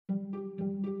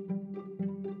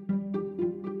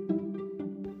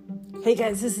Hey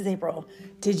guys, this is April.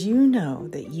 Did you know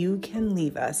that you can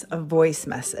leave us a voice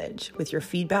message with your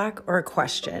feedback or a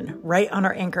question right on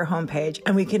our Anchor homepage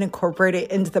and we can incorporate it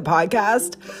into the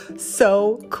podcast?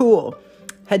 So cool.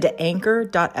 Head to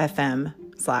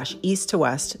anchor.fm/east to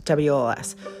west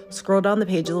WLS. Scroll down the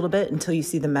page a little bit until you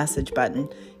see the message button.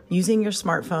 Using your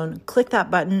smartphone, click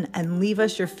that button and leave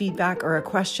us your feedback or a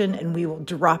question, and we will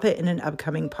drop it in an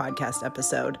upcoming podcast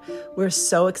episode. We're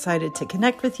so excited to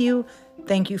connect with you.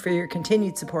 Thank you for your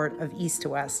continued support of East to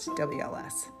West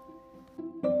WLS.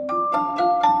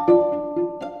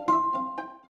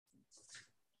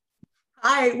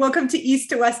 Hi, welcome to East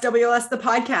to West WLS, the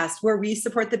podcast where we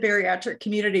support the bariatric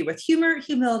community with humor,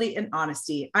 humility, and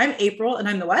honesty. I'm April, and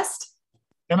I'm the West.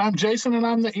 And I'm Jason, and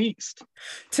I'm the East.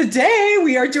 Today,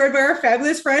 we are joined by our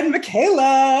fabulous friend,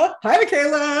 Michaela. Hi,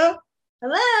 Michaela.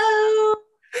 Hello.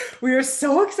 We are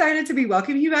so excited to be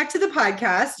welcoming you back to the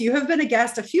podcast. You have been a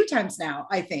guest a few times now,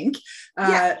 I think.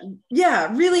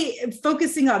 Really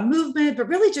focusing on movement, but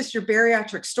really just your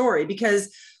bariatric story,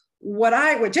 because what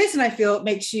Jason and I feel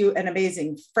makes you an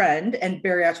amazing friend and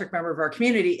bariatric member of our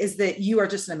community is that you are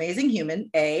just an amazing human,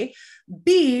 A.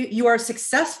 B, you are a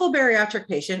successful bariatric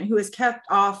patient who has kept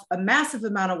off a massive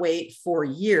amount of weight for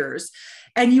years.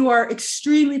 And you are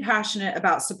extremely passionate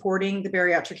about supporting the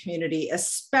bariatric community,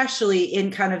 especially in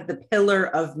kind of the pillar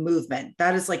of movement.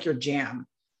 That is like your jam.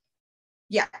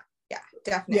 Yeah,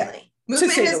 definitely. Yeah.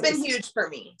 Movement has been huge for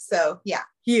me. So yeah.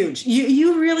 Huge.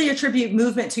 You really attribute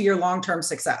movement to your long-term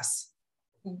success.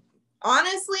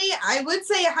 Honestly, I would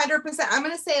say 100%. I'm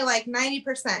going to say like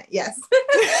 90%. Yes.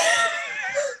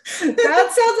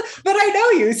 That sounds, but I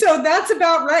know you. So that's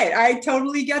about right. I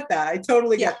totally get that.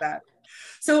 Get that.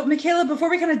 So Michaela, before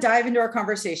we kind of dive into our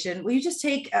conversation, will you just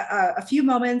take a few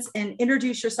moments and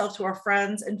introduce yourself to our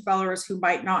friends and followers who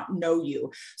might not know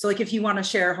you? So like if you want to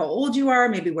share how old you are,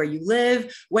 maybe where you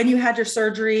live, when you had your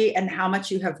surgery, and how much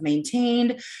you have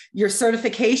maintained, your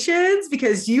certifications,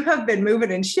 because you have been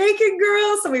moving and shaking,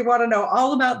 girl. So we want to know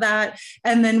all about that.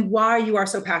 And then why you are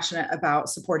so passionate about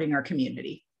supporting our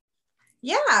community.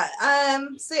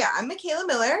 I'm Michaela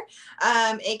Miller,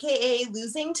 aka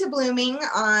Losing to Blooming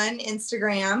on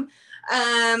Instagram.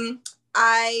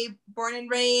 I born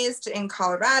and raised in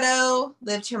Colorado,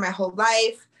 lived here my whole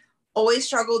life, always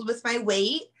struggled with my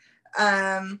weight,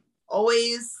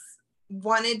 always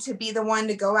wanted to be the one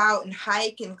to go out and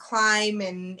hike and climb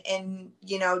and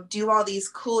do all these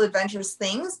cool adventurous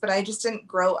things, but I just didn't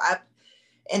grow up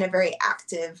in a very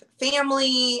active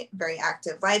family, very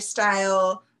active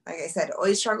lifestyle. Like I said,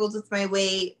 always struggled with my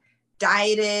weight,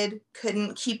 dieted,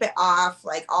 couldn't keep it off.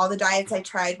 Like all the diets I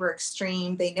tried were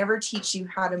extreme. They never teach you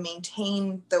how to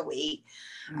maintain the weight.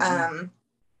 Mm-hmm.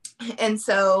 And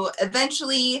so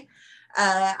eventually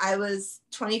I was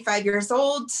 25 years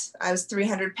old. I was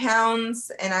 300 pounds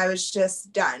and I was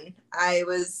just done. I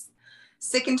was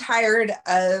sick and tired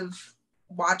of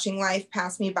watching life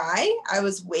pass me by. I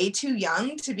was way too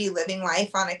young to be living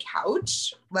life on a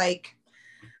couch.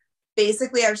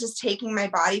 Basically, I was just taking my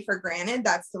body for granted.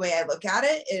 That's the way I look at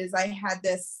it, is I had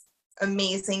this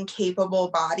amazing, capable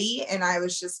body and I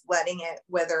was just letting it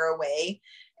wither away.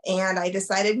 And I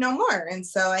decided no more. And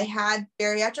so I had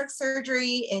bariatric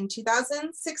surgery in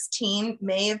 2016,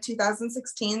 May of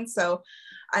 2016. So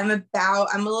I'm a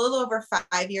little over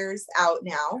 5 years out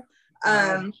now.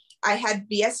 I had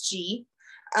BSG.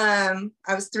 I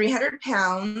was 300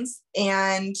 pounds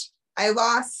and I've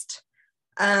lost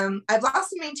and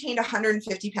maintained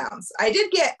 150 pounds. I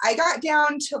got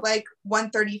down to like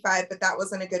 135, but that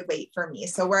wasn't a good weight for me.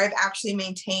 So where I've actually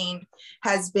maintained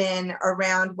has been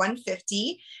around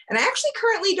 150. And I actually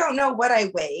currently don't know what I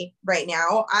weigh right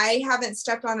now. I haven't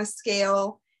stepped on a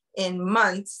scale in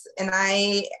months. And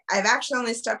I've actually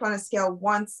only stepped on a scale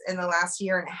once in the last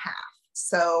year and a half.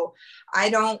 So I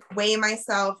don't weigh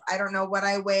myself. I don't know what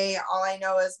I weigh. All I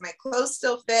know is my clothes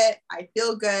still fit. I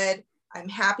feel good. I'm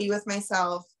happy with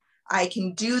myself. I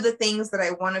can do the things that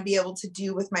I want to be able to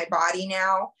do with my body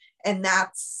now. And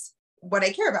that's what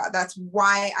I care about. That's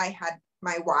why I had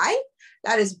my why.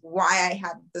 That is why I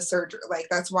had the surgery.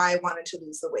 That's why I wanted to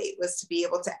lose the weight, was to be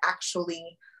able to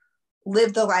actually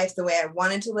live the life the way I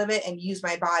wanted to live it and use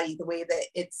my body the way that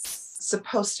it's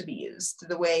supposed to be used,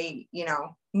 the way,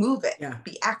 move it,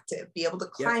 be active, be able to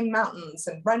climb mountains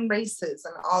and run races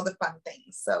and all the fun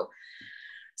things. So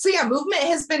movement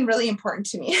has been really important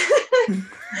to me.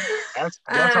 That's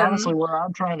honestly where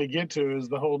I'm trying to get to, is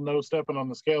the whole no stepping on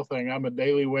the scale thing. I'm a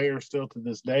daily weigher still to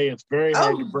this day. It's very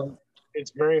hard to break.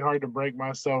 It's very hard to break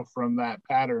myself from that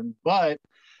pattern, but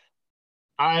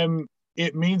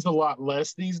it means a lot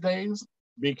less these days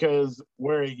because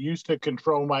where it used to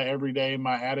control my everyday,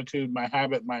 my attitude, my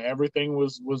habit, my everything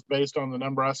was based on the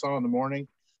number I saw in the morning.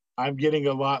 I'm getting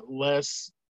a lot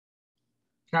less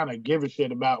kind of give a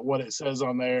shit about what it says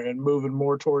on there and moving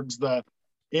more towards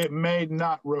it may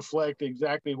not reflect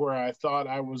exactly where I thought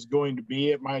I was going to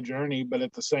be at my journey, but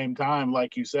at the same time,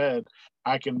 like you said,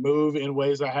 I can move in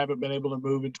ways I haven't been able to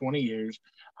move in 20 years.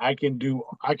 I can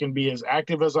be as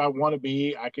active as I want to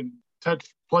be. I can touch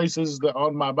places that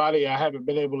on my body I haven't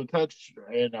been able to touch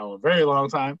in a very long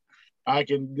time.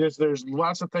 There's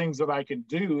lots of things that I can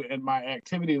do, and my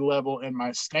activity level and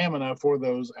my stamina for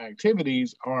those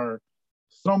activities are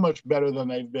so much better than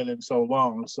they've been in so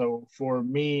long. So for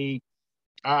me,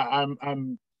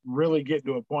 I'm really getting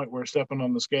to a point where stepping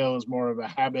on the scale is more of a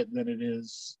habit than it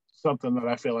is something that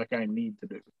I feel like I need to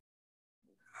do.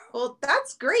 Well,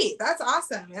 that's great. That's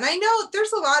awesome. And I know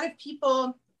there's a lot of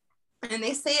people, and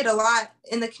they say it a lot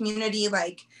in the community,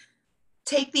 like,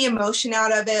 take the emotion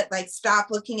out of it, like stop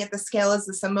looking at the scale as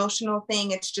this emotional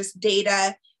thing. It's just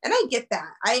data. And I get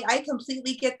that. I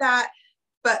completely get that.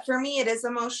 But for me, it is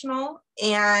emotional.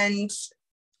 And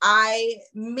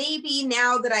maybe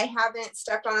now that I haven't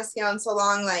stepped on a scale in so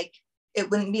long, like it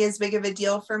wouldn't be as big of a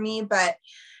deal for me, but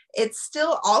it's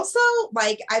still also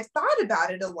like, I've thought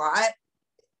about it a lot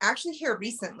actually here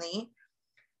recently.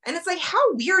 And it's like,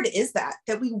 how weird is that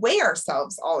we weigh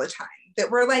ourselves all the time,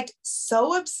 that we're like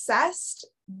so obsessed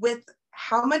with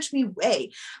how much we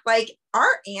weigh. Like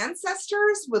our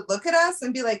ancestors would look at us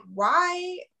and be like,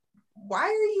 why are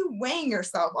you weighing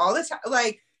yourself all the time?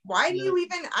 Like, why do you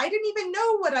even, I didn't even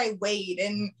know what I weighed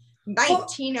in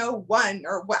 1901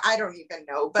 or what, I don't even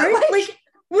know. But right? like,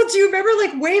 well, do you remember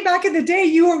like way back in the day,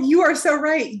 you are so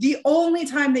right. The only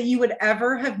time that you would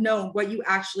ever have known what you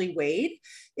actually weighed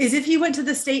is if you went to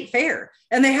the state fair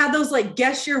and they had those like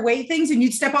guess your weight things and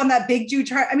you'd step on that big Jew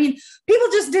chart. I mean, people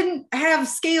just didn't have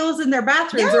scales in their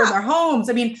bathrooms or in their homes.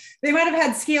 I mean, they might've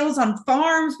had scales on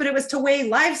farms, but it was to weigh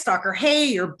livestock or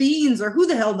hay or beans or who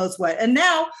the hell knows what. And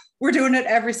now we're doing it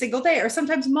every single day or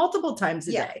sometimes multiple times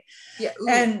a day. Yeah. Ooh.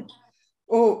 And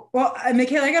oh, well,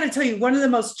 Michaela, I got to tell you, one of the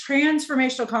most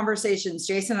transformational conversations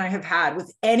Jason and I have had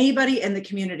with anybody in the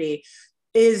community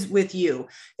is with you.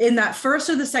 In that first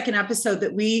or the second episode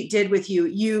that we did with you,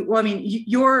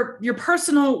 your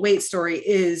personal weight story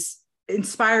is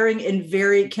inspiring and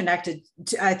very connected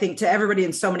to, I think, to everybody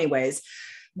in so many ways.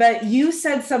 But you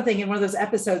said something in one of those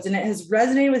episodes and it has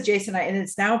resonated with Jason and I, and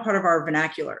it's now part of our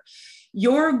vernacular.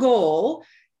 Your goal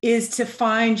is to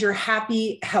find your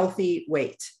happy, healthy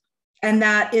weight. And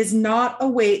that is not a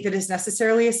weight that is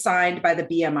necessarily assigned by the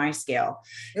BMI scale.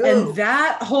 Ooh. And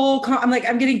that whole,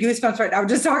 I'm getting goosebumps right now,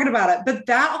 just talking about it. But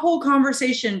that whole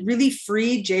conversation really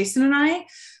freed Jason and I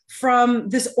from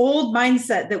this old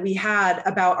mindset that we had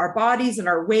about our bodies and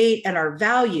our weight and our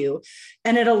value.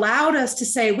 And it allowed us to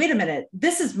say, wait a minute,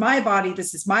 this is my body.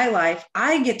 This is my life.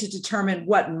 I get to determine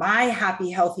what my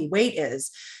happy, healthy weight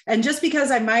is. And just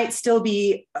because I might still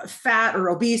be fat or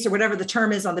obese or whatever the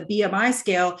term is on the BMI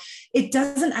scale, it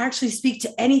doesn't actually speak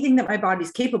to anything that my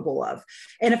body's capable of.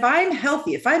 And if I'm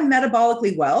healthy, if I'm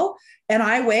metabolically well, and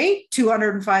I weigh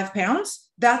 205 pounds,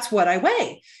 that's what I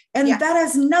weigh. And that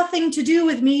has nothing to do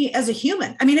with me as a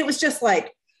human. I mean, it was just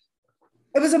like,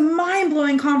 it was a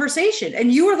mind-blowing conversation.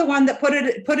 And you were the one that put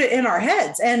it in our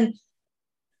heads. And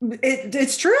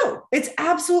it's true. It's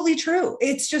absolutely true.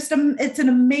 It's just, it's an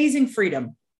amazing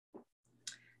freedom.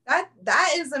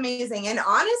 That is amazing. And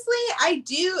honestly, I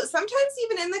do sometimes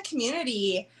even in the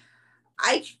community,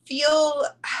 I feel,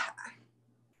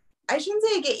 I shouldn't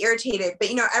say I get irritated, but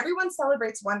everyone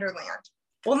celebrates Wonderland.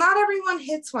 Well, not everyone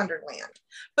hits Wonderland,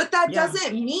 but that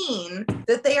doesn't mean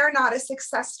that they are not a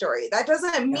success story. That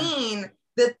doesn't mean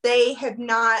that they have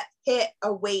not hit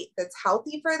a weight that's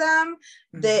healthy for them,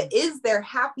 that is their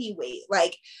happy weight.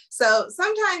 Like, so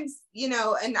sometimes,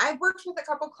 and I've worked with a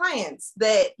couple clients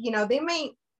that,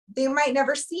 they might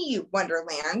never see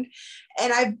Wonderland.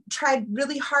 And I've tried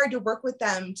really hard to work with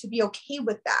them to be okay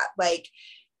with that. Like,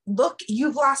 look,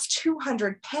 you've lost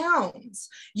 200 pounds.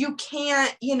 You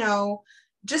can't,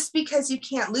 just because you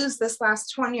can't lose this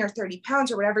last 20 or 30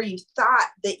 pounds or whatever you thought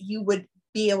that you would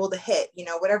be able to hit,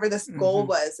 whatever this goal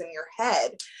was in your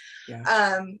head.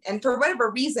 Yeah. And for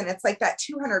whatever reason, it's like that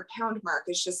 200 pound mark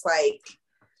is just like,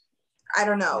 I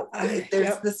don't know,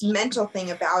 there's this mental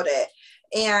thing about it.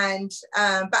 And,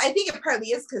 but I think it partly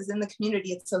is because in the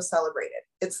community, it's so celebrated.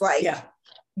 It's like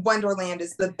Wonderland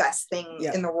is the best thing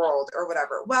in the world or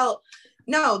whatever. Well,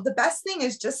 no, the best thing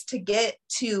is just to get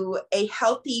to a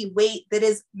healthy weight that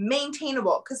is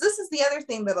maintainable. Because this is the other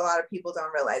thing that a lot of people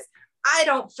don't realize. I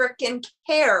don't freaking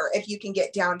care if you can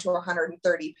get down to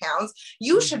 130 pounds.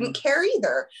 You shouldn't care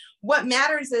either. What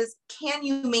matters is, can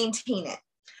you maintain it?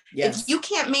 Yes. If you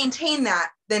can't maintain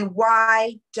that, then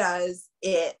why does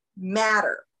it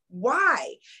matter?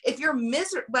 Why? If you're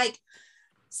miserable, like,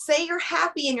 say you're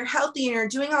happy and you're healthy and you're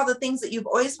doing all the things that you've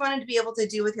always wanted to be able to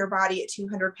do with your body at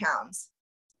 200 pounds,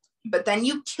 but then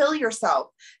you kill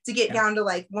yourself to get down to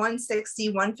like 160,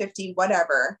 150,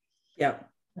 whatever. Yep.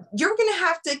 You're going to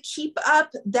have to keep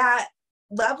up that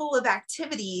level of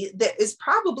activity that is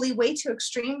probably way too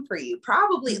extreme for you.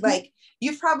 Probably like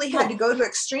you've probably had to go to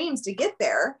extremes to get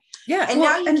there. Yeah. And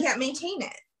now you can't maintain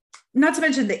it. Not to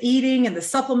mention the eating and the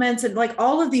supplements and like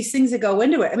all of these things that go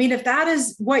into it. I mean, if that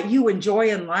is what you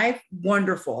enjoy in life,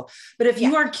 wonderful. But if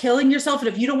you are killing yourself and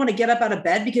if you don't want to get up out of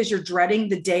bed because you're dreading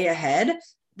the day ahead,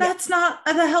 that's not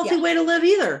the healthy way to live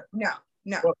either. No.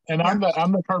 Well, and I'm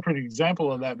the perfect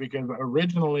example of that, because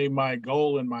originally my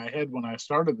goal in my head when I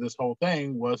started this whole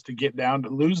thing was to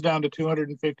lose down to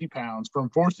 250 pounds.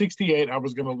 From 468, I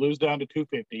was going to lose down to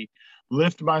 250,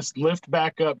 lift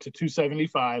back up to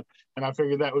 275, and I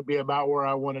figured that would be about where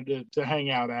I wanted to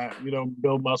hang out at,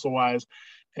 build muscle wise.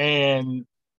 And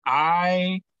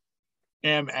I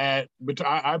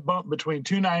bump between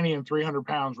 290 and 300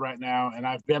 pounds right now, and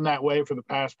I've been that way for the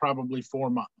past probably 4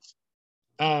 months.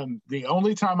 The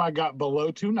only time I got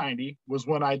below 290 was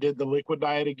when I did the liquid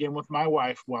diet again with my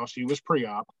wife while she was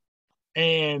pre-op,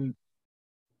 and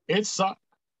it sucked.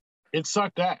 It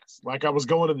sucked ass. Like, I was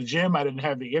going to the gym. I didn't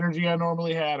have the energy I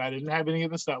normally had. I didn't have any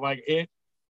of the stuff. Like, it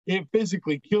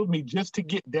physically killed me just to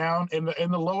get down. And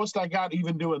the lowest I got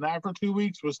even doing that for 2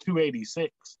 weeks was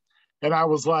 286. And I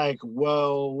was like,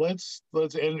 well, let's,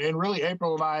 and really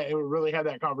April and I really had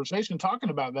that conversation talking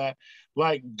about that.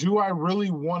 Like, do I really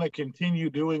want to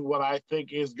continue doing what I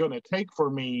think is going to take for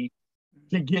me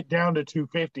to get down to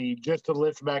 250 just to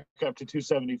lift back up to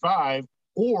 275?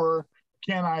 Or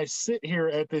can I sit here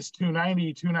at this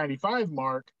 290, 295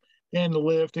 mark and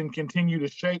lift and continue to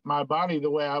shape my body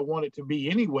the way I want it to be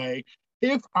anyway,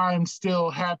 if I'm still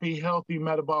happy, healthy,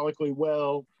 metabolically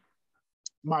well,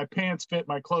 my pants fit,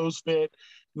 my clothes fit?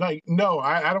 Like, no,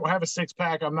 I don't have a six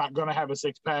pack. I'm not going to have a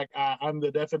six pack. I'm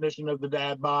the definition of the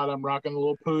dad bod. I'm rocking a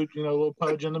little pooch, a little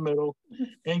pudge in the middle.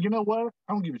 And you know what?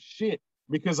 I don't give a shit,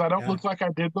 because I don't look like I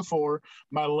did before.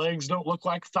 My legs don't look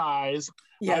like thighs.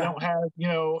 I don't have,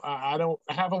 I don't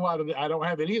have I don't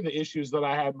have any of the issues that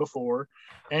I had before.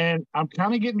 And I'm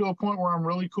kind of getting to a point where I'm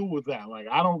really cool with that. Like,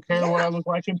 I don't care what I look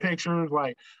like in pictures.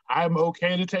 Like, I'm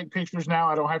okay to take pictures now.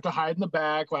 I don't have to hide in the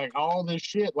back, like all this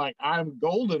shit. Like, I'm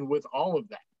golden with all of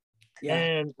that. Yeah.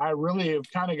 And I really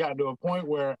have kind of gotten to a point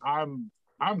where I'm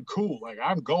cool. Like,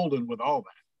 I'm golden with all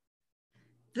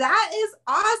that. That is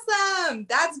awesome.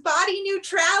 That's body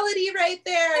neutrality right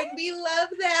there. And we love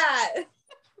that.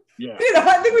 Yeah.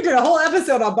 I think we did a whole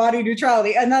episode on body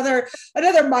neutrality. Another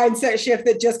mindset shift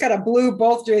that just kind of blew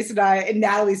both Jason and I and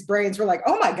Natalie's brains. We're like,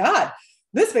 oh my God,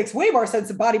 this makes way more sense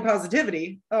than body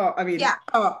positivity. Oh, I mean,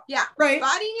 right.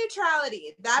 Body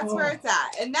neutrality. That's where it's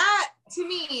at. And that, to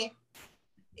me,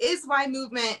 is why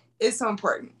movement is so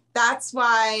important. That's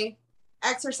why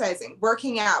exercising,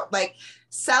 working out, like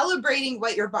celebrating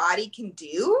what your body can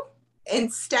do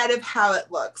instead of how it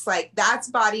looks. Like,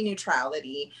 that's body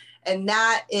neutrality. And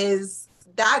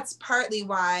that's partly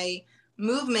why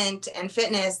movement and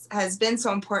fitness has been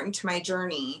so important to my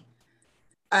journey.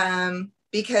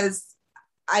 Because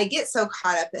I get so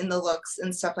caught up in the looks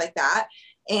and stuff like that.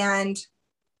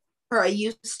 Or I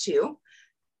used to,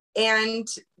 and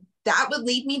that would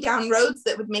lead me down roads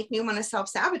that would make me want to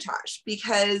self-sabotage,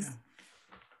 because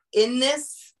in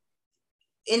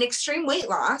extreme weight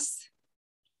loss,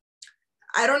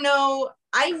 I don't know,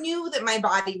 I knew that my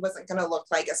body wasn't going to look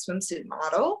like a swimsuit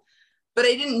model, but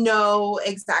I didn't know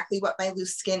exactly what my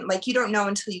loose skin, like, you don't know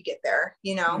until you get there,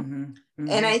 Mm-hmm.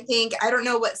 And I don't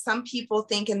know what some people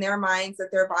think in their minds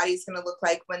that their body's going to look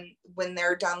like when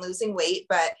they're done losing weight.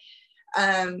 But,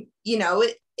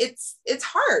 it's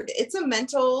hard. It's a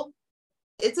mental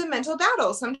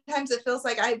battle. Sometimes it feels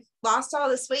like I've lost all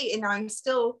this weight and now I'm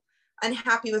still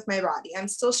unhappy with my body. I'm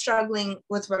still struggling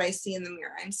with what I see in the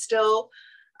mirror. I'm still,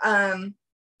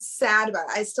 sad about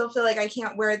it. I still feel like I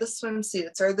can't wear the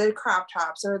swimsuits or the crop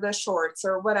tops or the shorts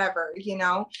or whatever,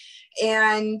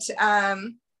 and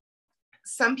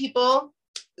some people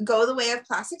go the way of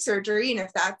plastic surgery. And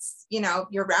if that's,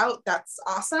 your route, that's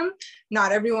awesome.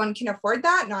 Not everyone can afford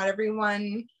that. Not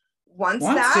everyone wants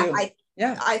that.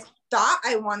 I thought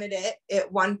I wanted it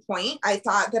at one point. I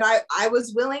thought that I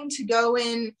was willing to go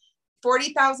in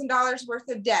 $40,000 worth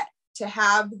of debt to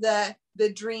have the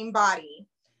dream body.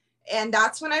 And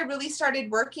that's when I really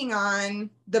started working on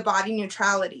the body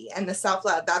neutrality and the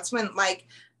self-love. That's when, like,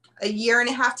 a year and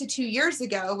a half to 2 years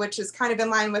ago, which is kind of in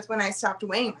line with when I stopped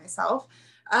weighing myself,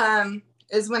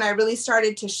 is when I really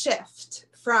started to shift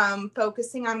from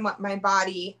focusing on what my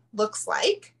body looks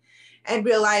like and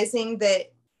realizing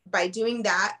that by doing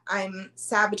that, I'm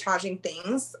sabotaging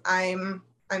things. I'm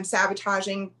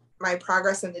sabotaging my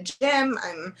progress in the gym.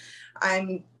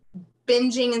 I'm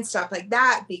binging and stuff like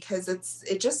that because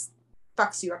it just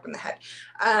fucks you up in the head.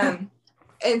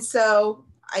 And so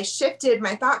I shifted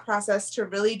my thought process to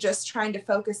really just trying to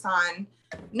focus on,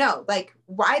 no, like,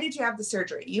 why did you have the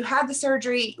surgery? You had the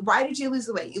surgery. Why did you lose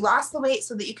the weight? You lost the weight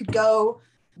so that you could go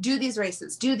do these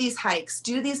races, do these hikes,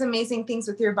 do these amazing things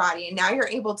with your body. And now you're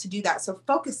able to do that. So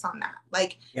focus on that.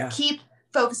 Like, keep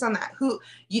focus on that.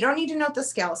 You don't need to know what the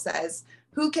scale says.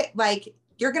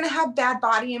 You're going to have bad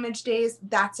body image days.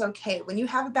 That's okay. When you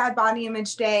have a bad body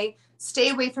image day, stay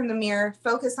away from the mirror,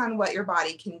 focus on what your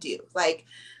body can do.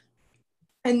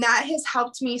 And that has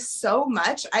helped me so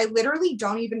much. I literally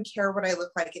don't even care what I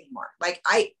look like anymore. Like,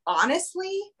 I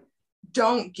honestly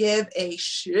don't give a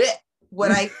shit what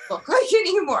I look like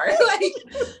anymore. Like,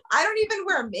 I don't even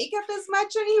wear makeup as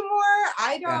much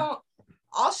anymore.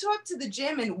 I'll show up to the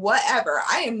gym and whatever.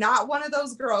 I am not one of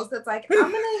those girls that's like,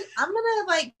 I'm gonna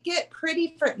like get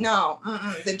pretty for, no,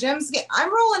 the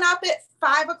I'm rolling up at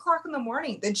 5 o'clock in the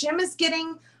morning. The gym is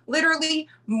getting literally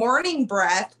morning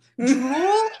breath,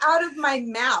 drool out of my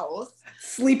mouth,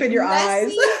 sleep in your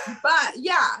eyes. But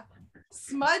yeah,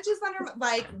 smudges under,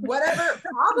 like, whatever.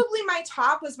 Probably my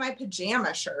top was my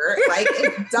pajama shirt. Like,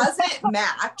 it doesn't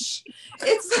match.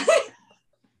 It's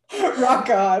like, rock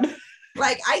on.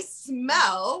 Like, I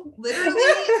smell literally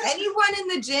anyone in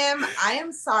the gym. I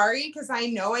am sorry because I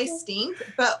know I stink,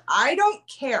 but I don't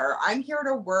care. I'm here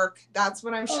to work. That's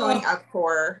what I'm showing up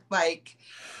for. Like,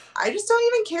 I just don't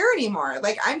even care anymore.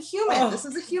 Like, I'm human. This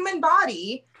is a human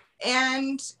body.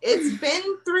 And it's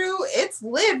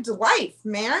lived life,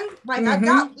 man. Like, I've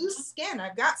got loose skin.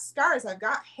 I've got scars. I've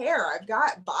got hair. I've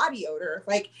got body odor.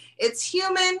 Like, it's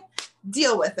human.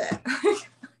 Deal with it.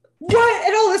 What?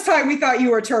 And all this time we thought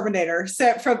you were Terminator,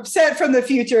 sent from the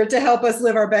future to help us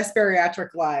live our best bariatric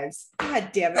lives. God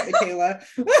damn it, Michaela.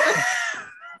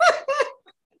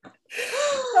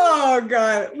 Oh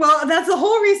God. Well, that's the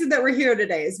whole reason that we're here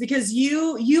today, is because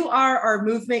you are our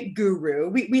movement guru.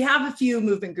 We have a few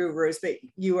movement gurus, but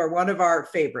you are one of our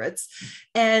favorites.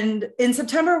 And in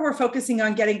September, we're focusing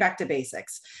on getting back to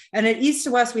basics. And at East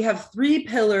to West, we have 3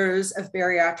 pillars of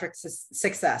bariatric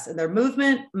success, and they're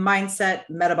movement, mindset,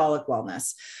 metabolic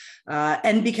wellness.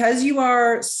 And because you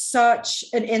are such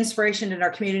an inspiration in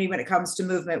our community when it comes to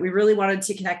movement, we really wanted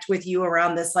to connect with you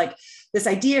around this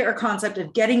idea or concept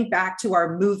of getting back to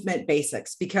our movement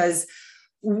basics, because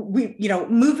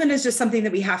movement is just something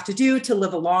that we have to do to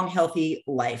live a long, healthy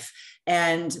life.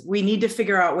 And we need to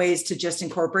figure out ways to just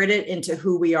incorporate it into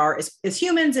who we are as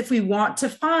humans if we want to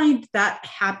find that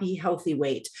happy, healthy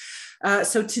weight.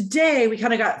 So today we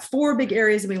kind of got 4 big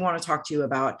areas that we want to talk to you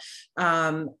about.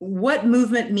 What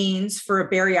movement means for a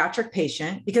bariatric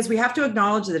patient, because we have to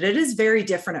acknowledge that it is very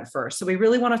different at first. So we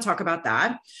really want to talk about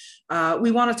that.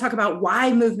 We want to talk about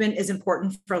why movement is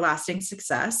important for lasting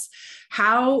success,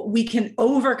 how we can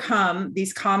overcome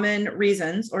these common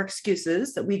reasons or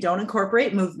excuses that we don't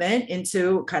incorporate movement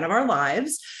into kind of our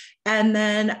lives, and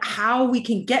then how we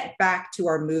can get back to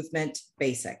our movement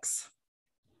basics.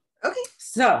 Okay.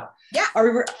 So, yeah.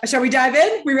 Shall we dive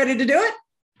in? We ready to do it?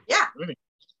 Yeah.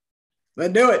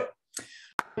 Let's do it.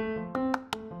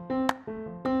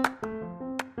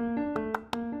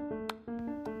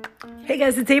 Hey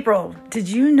guys, it's April. Did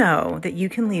you know that you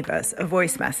can leave us a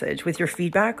voice message with your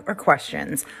feedback or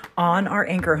questions on our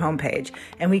Anchor homepage,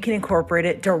 and we can incorporate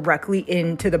it directly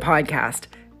into the podcast?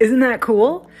 Isn't that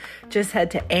cool? Just head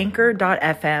to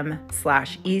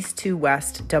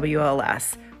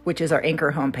anchor.fm/east2westwls, which is our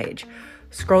Anchor homepage.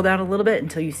 Scroll down a little bit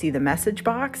until you see the message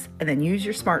box, and then use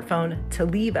your smartphone to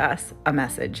leave us a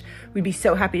message. We'd be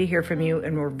so happy to hear from you,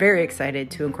 and we're very excited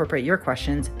to incorporate your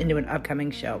questions into an upcoming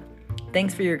show.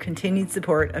 Thanks for your continued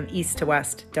support of East to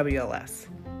West WLS.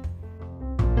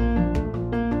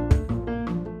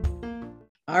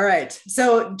 All right.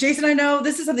 So Jason, I know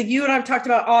this is something you and I've talked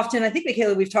about often. I think,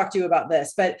 Michaela, we've talked to you about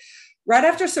this, but right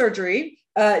after surgery,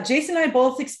 Jason and I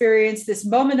both experienced this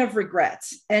moment of regret.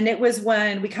 And it was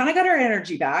when we kind of got our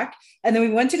energy back, and then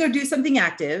we went to go do something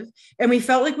active, and we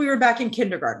felt like we were back in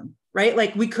kindergarten, right?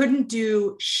 Like we couldn't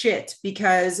do shit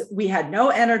because we had no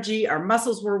energy. Our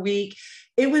muscles were weak.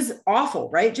 It was awful,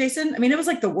 right, Jason? I mean, it was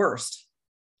like the worst.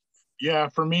 Yeah,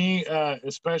 for me,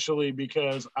 especially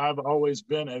because I've always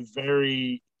been a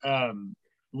very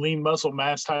lean muscle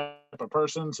mass type of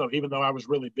person. So even though I was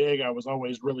really big, I was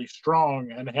always really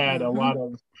strong and had a lot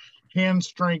of hand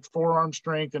strength, forearm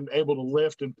strength, and able to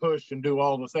lift and push and do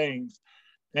all the things.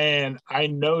 And I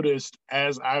noticed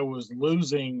as I was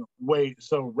losing weight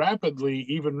so rapidly,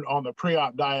 even on the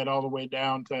pre-op diet, all the way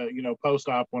down to,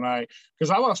 post-op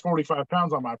because I lost 45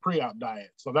 pounds on my pre-op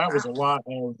diet. So that was a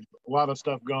lot of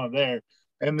stuff going there.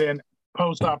 And then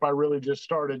post-op, I really just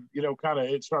started,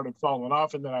 it started falling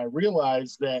off. And then I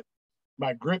realized that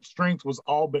my grip strength was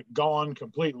all but gone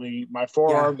completely. My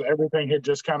forearms, everything had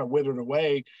just kind of withered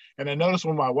away. And I noticed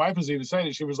when my wife was even saying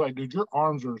it, she was like, dude, your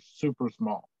arms are super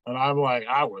small. And I'm like,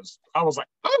 I was like,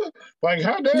 oh, like,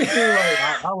 how dare you?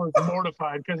 Like, I was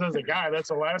mortified because as a guy, that's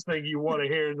the last thing you want to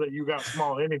hear is that you got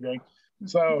small anything.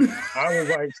 So I was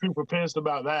like super pissed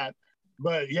about that.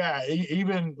 But yeah,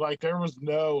 even like there was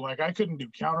no, like I couldn't do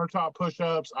countertop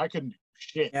push-ups. I couldn't do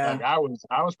shit. Yeah. Like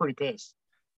I was pretty pissed.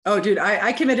 Oh, dude,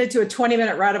 I committed to a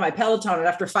 20-minute ride on my Peloton. And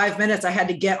after 5 minutes, I had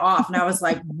to get off. And I was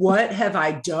like, what have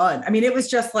I done? I mean, it was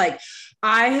just like,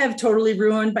 I have totally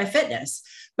ruined my fitness.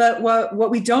 But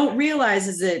what we don't realize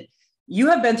is that you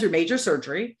have been through major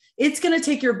surgery. It's going to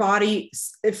take your body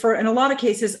in a lot of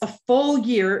cases, a full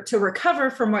year to recover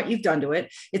from what you've done to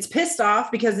it. It's pissed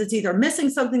off because it's either missing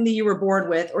something that you were born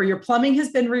with or your plumbing has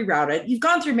been rerouted. You've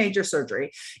gone through major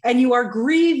surgery and you are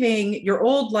grieving your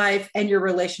old life and your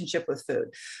relationship with food.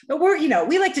 But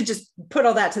we like to just put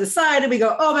all that to the side and we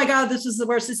go, oh my God, this was the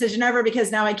worst decision ever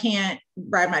because now I can't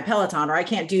ride my Peloton or I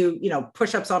can't do,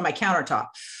 push-ups on my countertop.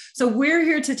 So we're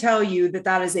here to tell you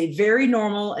that is a very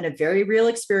normal and a very real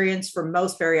experience for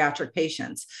most bariatric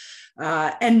patients.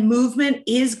 And movement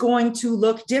is going to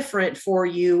look different for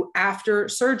you after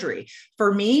surgery.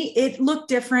 For me, it looked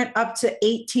different up to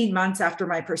 18 months after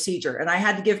my procedure. And I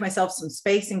had to give myself some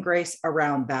space and grace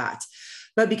around that.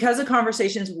 But because of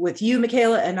conversations with you,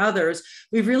 Michaela, and others,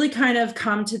 we've really kind of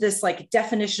come to this like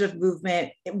definition of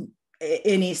movement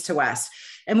in East to West.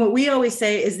 And what we always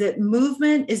say is that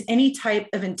movement is any type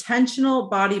of intentional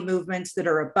body movements that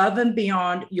are above and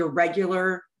beyond your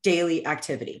regular daily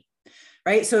activity,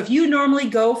 right? So if you normally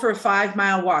go for a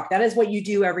 5-mile walk, that is what you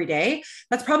do every day.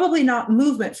 That's probably not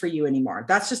movement for you anymore.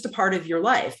 That's just a part of your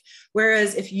life.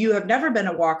 Whereas if you have never been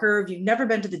a walker, if you've never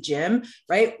been to the gym,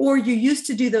 right? Or you used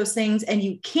to do those things and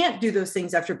you can't do those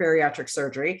things after bariatric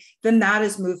surgery, then that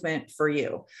is movement for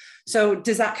you. So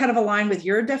does that kind of align with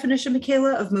your definition,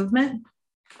 Michaela, of movement?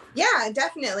 Yeah,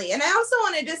 definitely. And I also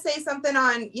wanted to say something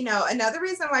on, another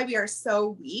reason why we are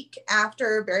so weak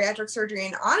after bariatric surgery.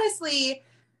 And honestly,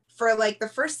 for like the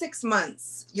first 6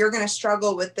 months, you're going to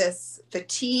struggle with this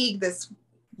fatigue, this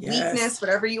weakness,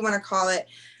 whatever you want to call it.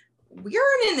 We're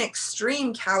in an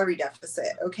extreme calorie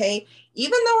deficit. Okay.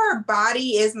 Even though our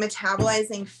body is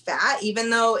metabolizing fat, even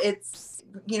though it's,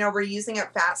 we're using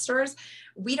up fat stores,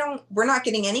 we're not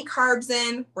getting any carbs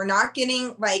in. We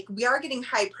are getting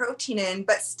high protein in,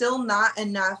 but still not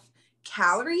enough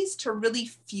calories to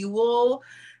really fuel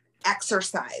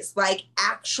exercise, like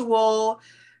actual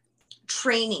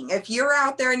training. If you're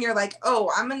out there and you're like, oh,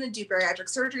 I'm going to do bariatric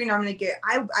surgery and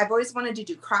I've always wanted to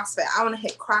do CrossFit. I want to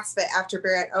hit CrossFit after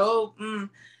bariatric.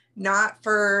 Not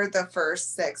for the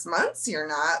first 6 months. You're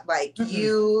not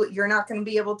you're not going to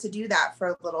be able to do that for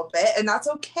a little bit. And that's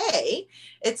okay.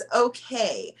 It's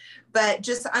okay. But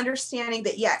just understanding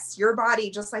that, yes, your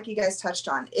body, just like you guys touched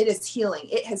on, it is healing.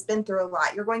 It has been through a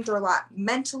lot. You're going through a lot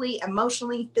mentally,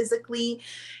 emotionally, physically.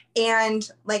 And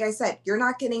like I said, you're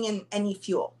not getting in any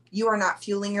fuel. You are not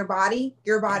fueling your body.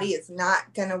 Your body is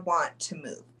not going to want to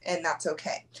move. And that's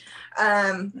okay.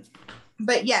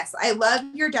 But yes, I love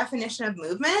your definition of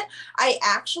movement. I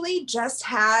actually just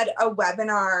had a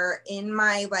webinar in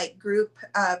my group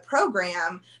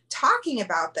program talking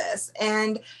about this.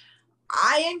 And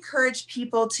I encourage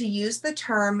people to use the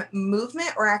term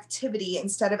movement or activity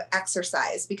instead of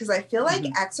exercise, because I feel like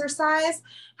exercise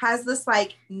has this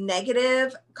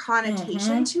negative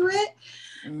connotation to it.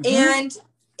 And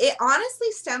it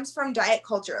honestly stems from diet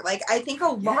culture. I think a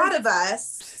lot of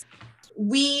us,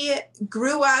 we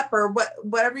grew up, or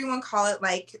whatever you want to call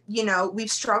it, we've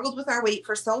struggled with our weight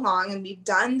for so long, and we've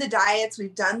done the diets,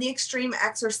 we've done the extreme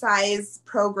exercise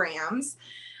programs,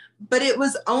 but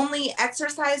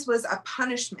exercise was a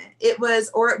punishment. It was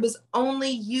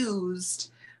only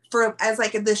used as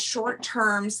this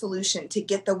short-term solution to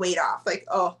get the weight off.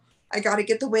 I got to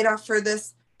get the weight off for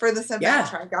this event. Yeah.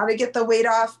 I got to get the weight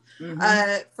off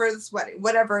for this wedding,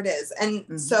 whatever it is.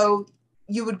 And so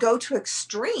you would go to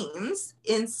extremes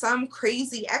in some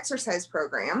crazy exercise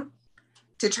program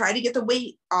to try to get the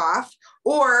weight off,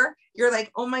 or you're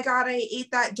like, oh my God, I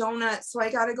ate that donut, so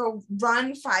I got to go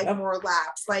run 5 more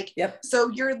laps. Like, so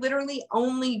you're literally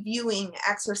only viewing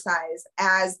exercise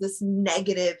as this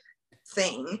negative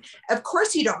thing. Of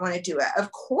course you don't want to do it.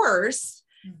 Of course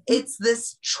it's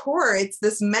this chore. It's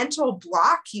this mental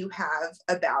block you have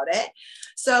about it.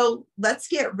 So let's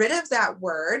get rid of that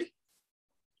word.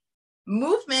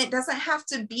 Movement doesn't have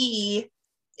to be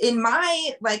in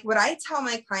my, like what I tell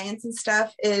my clients and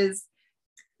stuff is,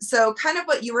 so kind of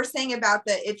what you were saying about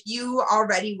that, if you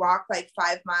already walk like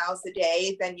 5 miles a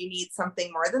day, then you need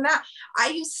something more than that. I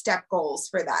use step goals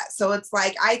for that. So it's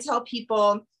like, I tell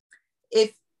people,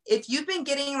 if you've been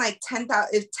getting like 10,000,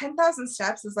 if 10,000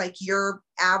 steps is like your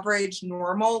average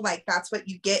normal, like that's what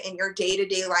you get in your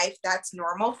day-to-day life, that's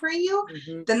normal for you,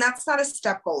 then that's not a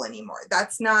step goal anymore.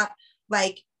 That's not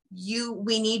like,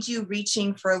 we need you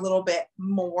reaching for a little bit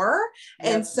more.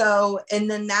 And so, and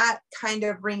then that kind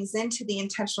of brings into the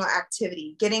intentional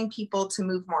activity, getting people to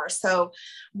move more. So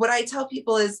what I tell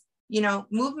people is,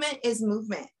 movement is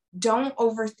movement. Don't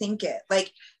overthink it.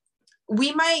 Like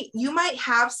you might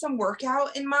have some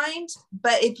workout in mind,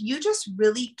 but if you just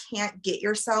really can't get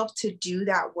yourself to do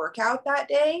that workout that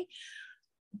day,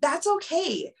 that's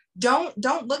okay. Don't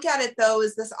look at it though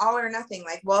as this all or nothing.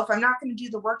 Like, well, if I'm not going to do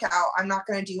the workout, I'm not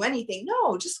going to do anything.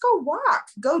 No, just go walk,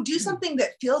 go do something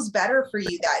that feels better for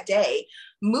you that day.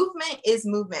 Movement is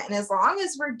movement. And as long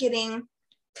as we're getting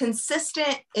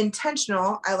consistent,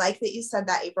 intentional, I like that you said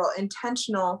that, April,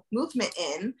 intentional movement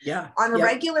in on a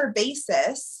regular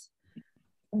basis,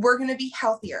 we're going to be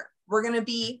healthier. We're going to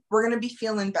be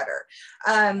feeling better.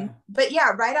 But yeah,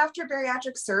 right after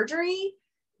bariatric surgery,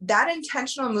 that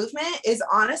intentional movement is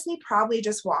honestly probably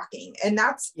just walking. And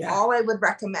that's all I would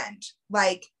recommend.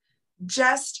 Like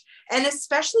and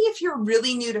especially if you're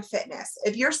really new to fitness,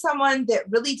 if you're someone that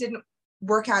really didn't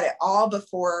work out at all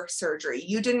before surgery,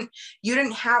 you didn't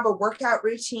have a workout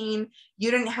routine,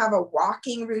 you didn't have a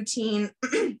walking routine.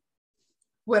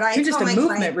 What I just tell a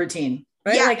movement routine,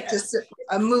 right? Yeah, like just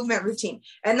a movement routine.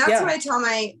 And that's what I tell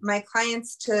my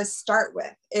clients to start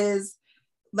with is,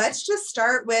 let's just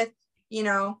start with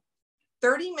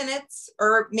 30 minutes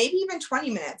or maybe even 20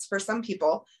 minutes for some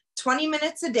people, 20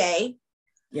 minutes a day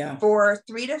for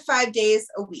 3 to 5 days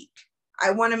a week.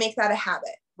 I want to make that a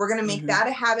habit. We're going to make that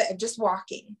a habit of just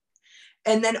walking.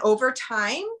 And then over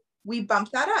time, we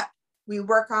bump that up. We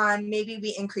work on, maybe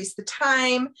we increase the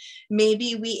time,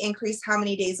 maybe we increase how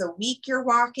many days a week you're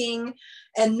walking.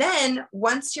 And then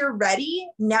once you're ready,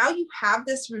 now you have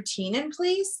this routine in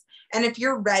place. And if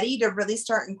you're ready to really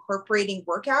start incorporating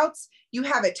workouts, you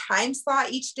have a time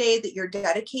slot each day that you're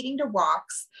dedicating to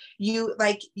walks. You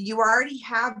already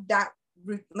have that,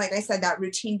 like I said, that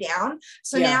routine down.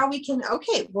 So now we can,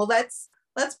 okay, well, let's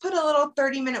put a little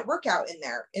 30-minute workout in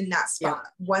there in that spot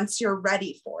once you're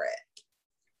ready for it.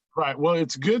 Right. Well,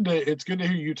 it's good to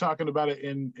hear you talking about it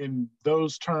in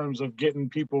those terms of getting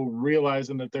people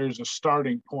realizing that there's a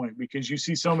starting point, because you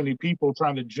see so many people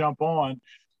trying to jump on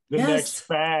the next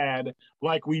fad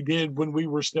like we did when we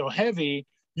were still heavy.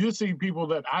 You see people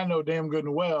that I know damn good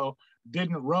and well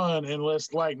didn't run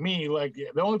unless, like me, like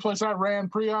the only place I ran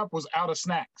pre-op was out of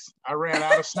snacks. I ran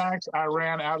out of snacks. I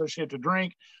ran out of shit to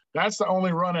drink. That's the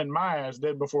only running my ass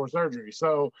did before surgery.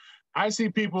 So I see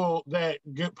people that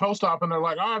get post-op and they're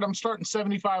like, all right, I'm starting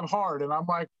 75 hard. And I'm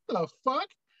like, the fuck?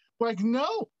 Like,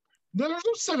 no, there's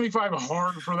no 75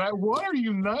 hard for that. What, are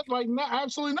you nut? Like, no,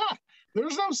 absolutely not.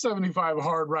 There's no 75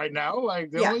 hard right now.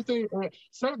 Like the only thing,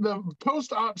 the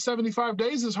post-op 75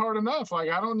 days is hard enough. Like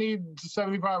I don't need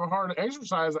 75 hard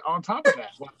exercise on top of that.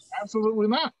 Like, absolutely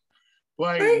not.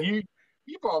 Like you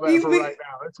keep all that for right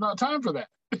now. It's not time for that.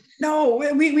 No,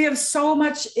 we have so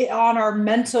much on our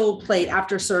mental plate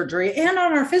after surgery and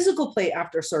on our physical plate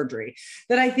after surgery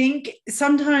that I think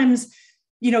sometimes,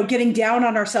 getting down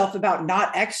on ourselves about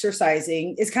not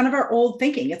exercising is kind of our old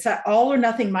thinking. It's that all or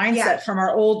nothing mindset from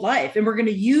our old life. And we're going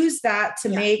to use that to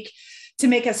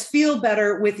make us feel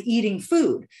better with eating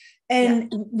food.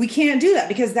 And we can't do that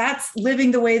because that's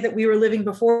living the way that we were living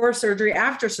before surgery,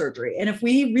 after surgery. And if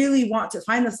we really want to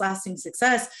find this lasting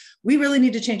success, we really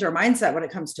need to change our mindset when it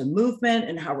comes to movement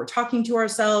and how we're talking to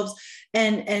ourselves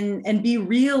and be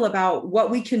real about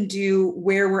what we can do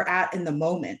where we're at in the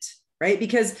moment, right?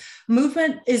 Because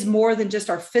movement is more than just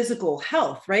our physical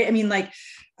health, right? I mean,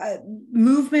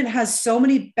 movement has so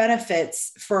many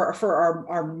benefits for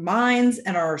our minds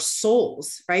and our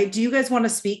souls, right? Do you guys want to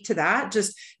speak to that?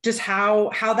 Just how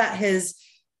that has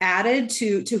added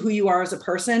to who you are as a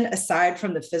person, aside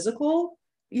from the physical,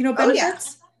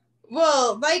 benefits?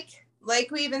 Well,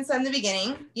 like we even said in the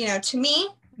beginning, to me,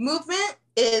 movement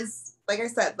is, like I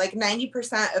said, like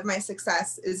 90% of my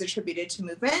success is attributed to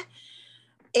movement.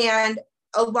 And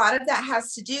a lot of that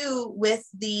has to do with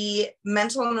the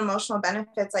mental and emotional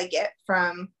benefits I get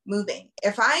from moving.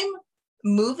 If I'm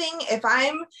moving, if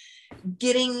I'm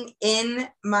getting in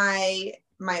my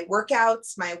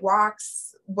workouts, my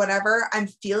walks, whatever, I'm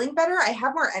feeling better. I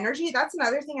have more energy. That's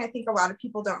another thing I think a lot of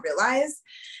people don't realize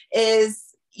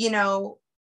is,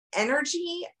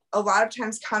 energy a lot of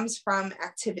times comes from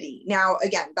activity. Now,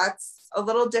 again, that's a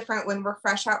little different when we're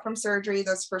fresh out from surgery.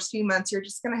 Those first few months, you're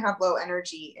just going to have low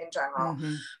energy in general.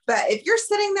 Mm-hmm. But if you're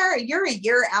sitting there, you're a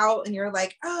year out and you're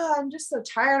like, oh, I'm just so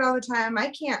tired all the time. I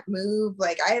can't move.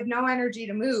 Like, I have no energy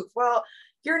to move. Well,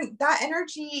 that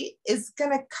energy is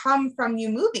going to come from you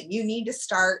moving. You need to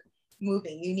start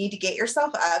moving. You need to get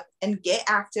yourself up and get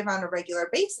active on a regular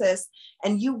basis,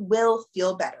 and you will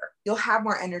feel better. You'll have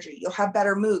more energy. You'll have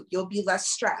better mood. You'll be less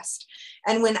stressed.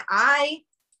 And when I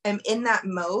am in that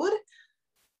mode,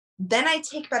 then I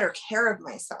take better care of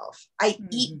myself. I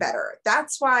eat better.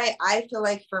 That's why I feel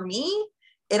like for me,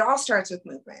 it all starts with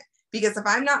movement, because if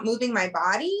I'm not moving my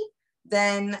body,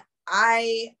 then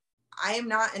I am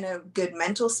not in a good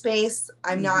mental space.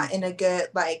 I'm not in a good,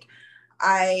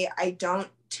 I don't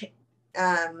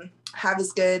have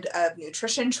as good of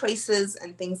nutrition choices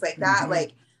and things like that.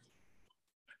 Like,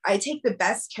 I take the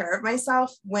best care of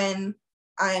myself when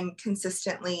I'm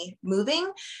consistently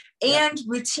moving. And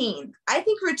routine. I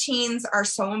think routines are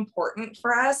so important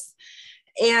for us.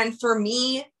 And for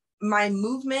me, my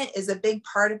movement is a big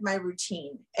part of my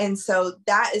routine. And so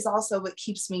that is also what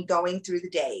keeps me going through the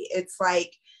day. It's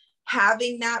like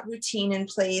having that routine in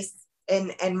place,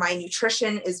 and my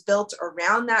nutrition is built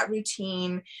around that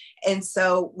routine. And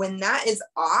so when that is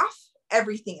off,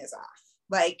 everything is off.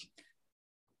 Like,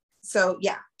 so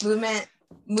yeah, movement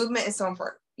is so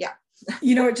important. Yeah.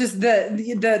 Just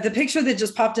the picture that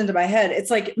just popped into my head, it's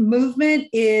like movement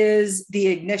is the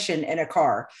ignition in a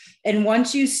car. And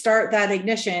once you start that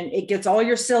ignition, it gets all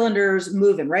your cylinders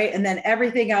moving, right? And then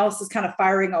everything else is kind of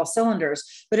firing all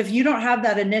cylinders. But if you don't have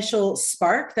that initial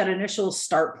spark, that initial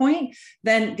start point,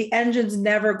 then the engine's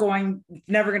never going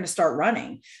to start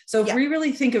running. So if we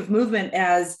really think of movement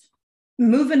as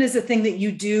movement is a thing that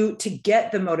you do to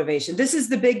get the motivation. This is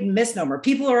the big misnomer.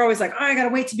 People are always like, oh, I got to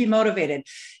wait to be motivated.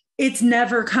 It's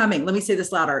never coming. Let me say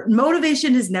this louder.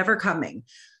 Motivation is never coming.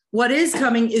 What is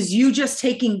coming is you just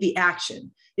taking the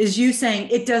action, is you saying,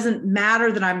 it doesn't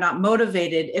matter that I'm not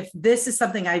motivated. If this is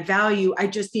something I value, I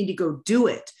just need to go do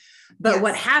it. But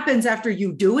what happens after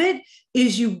you do it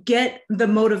is you get the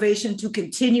motivation to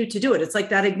continue to do it. It's like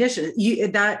that ignition,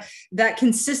 that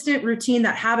consistent routine,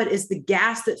 that habit is the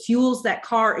gas that fuels that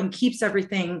car and keeps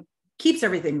everything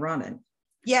running.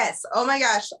 Yes. Oh my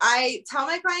gosh. I tell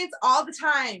my clients all the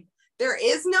time, there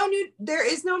is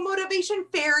no motivation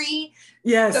fairy.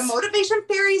 Yes. The motivation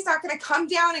fairy is not going to come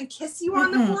down and kiss you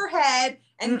on the forehead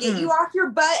and get you off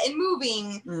your butt and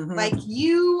moving. Like,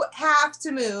 you have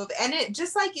to move. And it,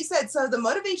 just like you said, so the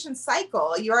motivation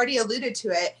cycle, you already alluded to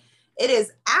it. It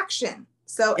is action.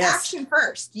 So action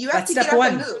first. You have to get up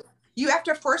and move. You have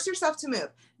to force yourself to move.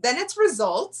 Then it's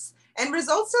results. And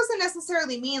results doesn't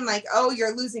necessarily mean like, oh,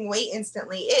 you're losing weight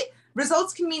instantly.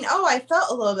 Results can mean, oh, I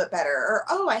felt a little bit better, or,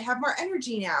 oh, I have more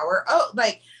energy now, or, oh,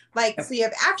 so you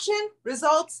have action,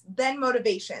 results, then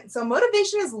motivation. So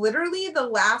motivation is literally the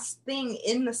last thing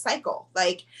in the cycle.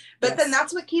 Like, but then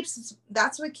that's what keeps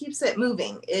it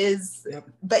moving is,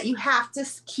 but you have to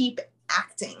keep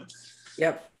acting.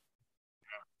 Yep.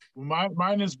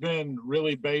 Mine has been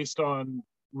really based on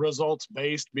results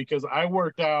based, because I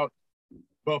worked out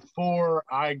before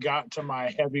I got to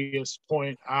my heaviest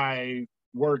point. I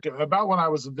worked about when I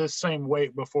was this same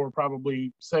weight before,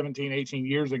 probably 17, 18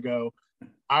 years ago.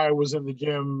 I was in the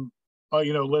gym,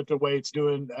 lifting weights,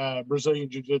 doing Brazilian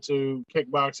jiu-jitsu,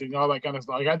 kickboxing, all that kind of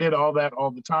stuff. Like, I did all that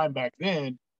all the time back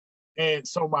then. And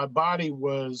so my body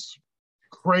was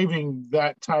craving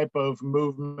that type of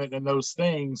movement and those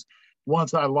things.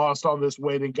 Once I lost all this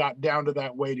weight and got down to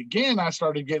that weight again, I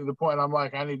started getting to the point, I'm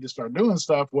like, I need to start doing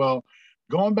stuff. Well,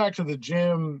 going back to the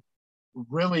gym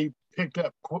really picked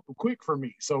up quick for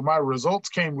me. So my results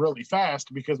came really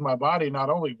fast because my body not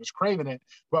only was craving it,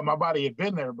 but my body had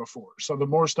been there before. So the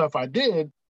more stuff I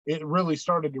did, it really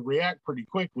started to react pretty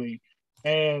quickly.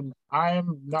 And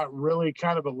I'm not really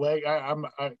kind of a leg.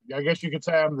 I guess you could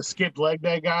say I'm the skipped leg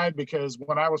day guy, because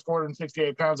when I was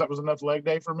 468 pounds, that was enough leg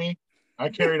day for me. I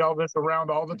carried all this around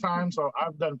all the time. So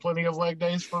I've done plenty of leg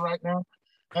days for right now.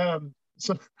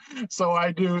 So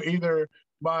I do either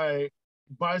my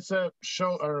bicep,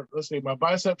 my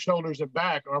bicep, shoulders, and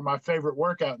back are my favorite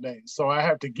workout days. So I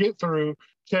have to get through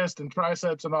chest and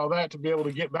triceps and all that to be able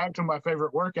to get back to my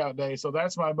favorite workout day. So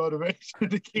that's my motivation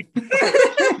to keep going.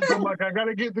 I'm like, I got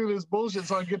to get through this bullshit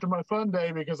so I get to my fun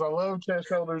day, because I love chest,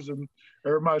 shoulders,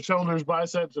 or my shoulders,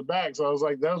 biceps, and back. So I was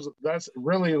like, that's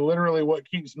really literally what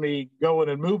keeps me going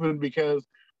and moving, because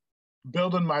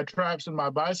building my traps and my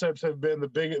biceps have been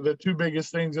the two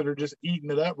biggest things that are just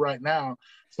eating it up right now.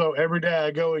 So every day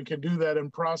I go and can do that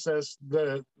and process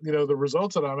the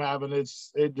results that I'm having.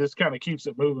 It just kind of keeps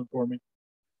it moving for me.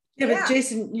 Yeah, but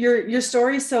Jason, your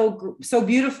story so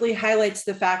beautifully highlights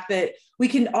the fact that we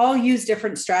can all use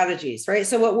different strategies, right?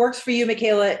 So what works for you,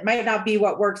 Michaela, might not be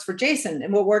what works for Jason,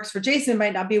 and what works for Jason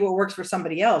might not be what works for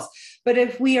somebody else. But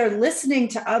if we are listening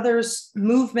to others'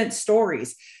 movement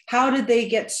stories, how did they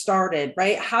get started,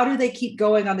 right? How do they keep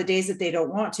going on the days that they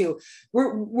don't want to?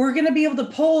 We're going to be able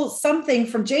to pull something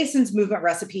from Jason's movement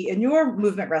recipe and your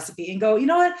movement recipe and go, you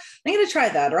know what, I'm going to try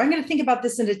that, or I'm going to think about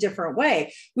this in a different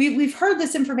way. We've heard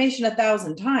this information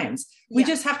 1,000 times. We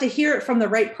just have to hear it from the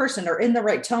right person, or in the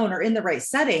right tone, or in the right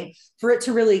setting for it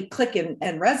to really click and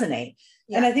resonate.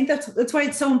 Yeah. And I think that's why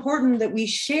it's so important that we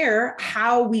share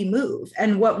how we move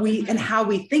and and how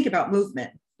we think about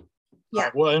movement. Yeah.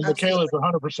 Well, and Michaela's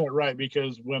 100% right,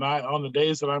 because on the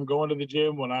days that I'm going to the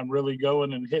gym, when I'm really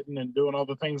going and hitting and doing all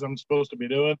the things I'm supposed to be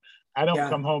doing, I don't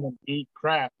come home and eat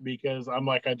crap, because I'm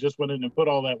like, I just went in and put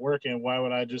all that work in. Why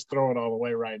would I just throw it all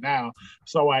away right now?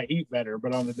 So I eat better.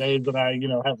 But on the days that I,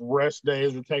 have rest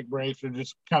days or take breaks or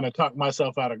just kind of talk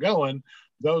myself out of going,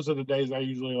 those are the days I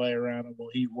usually lay around and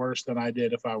will eat worse than I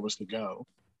did if I was to go.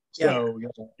 So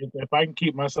if I can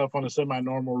keep myself on a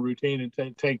semi-normal routine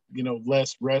and take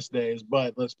less rest days,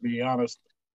 but let's be honest,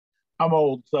 I'm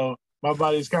old, so my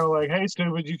body's kind of like, hey,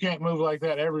 stupid, you can't move like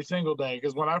that every single day.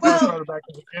 Because when I first started back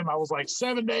in the gym, I was like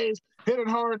 7 days, hitting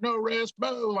hard, no rest,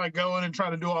 boom, like going and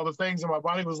trying to do all the things, and my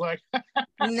body was like,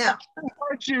 no,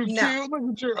 aren't you cute?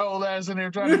 Look at your old ass in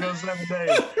here trying to go 7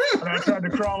 days. And I tried to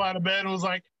crawl out of bed and was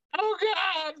like, oh God.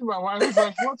 My wife was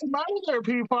like, what's the matter there,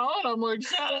 Peepaw? And I'm like,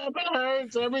 shut up, it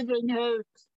hurts, everything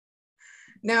hurts.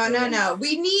 No.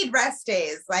 We need rest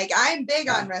days. Like, I'm big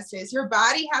on rest days. Your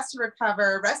body has to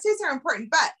recover. Rest days are important,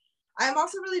 but I'm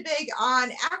also really big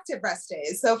on active rest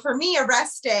days. So for me, a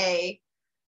rest day,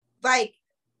 like,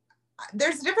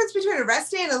 there's a difference between a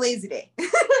rest day and a lazy day.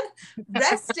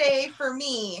 Rest day for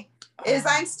me is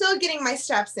I'm still getting my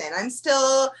steps in. I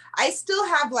still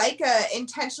have like a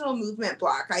intentional movement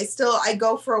block. I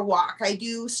go for a walk. I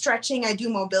do stretching. I do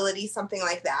mobility, something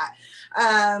like that.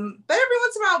 But every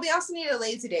once in a while, we also need a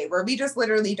lazy day where we just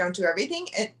literally don't do anything,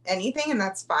 and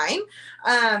that's fine.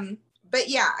 But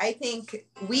yeah, I think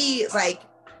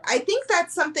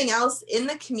that's something else in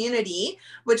the community,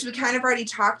 which we kind of already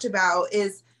talked about,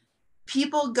 is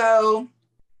people go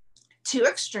too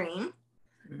extreme.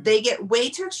 They get way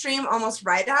too extreme almost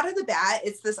right out of the bat.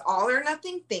 It's this all or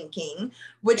nothing thinking,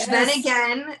 which then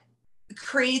again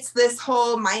creates this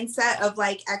whole mindset of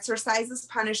like, exercise is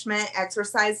punishment,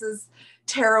 exercise is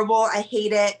terrible, I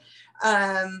hate it.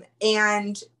 And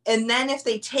then if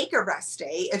they take a rest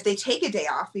day, if they take a day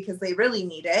off because they really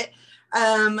need it,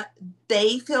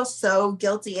 they feel so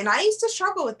guilty. And I used to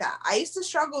struggle with that. I used to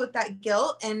struggle with that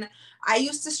guilt. And I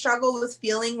used to struggle with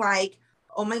feeling like,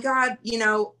 oh my God,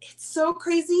 it's so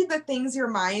crazy the things your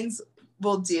minds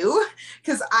will do.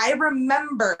 Because I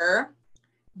remember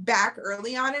back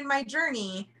early on in my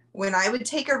journey, when I would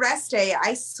take a rest day,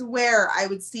 I swear I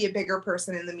would see a bigger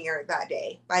person in the mirror that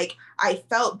day. Like, I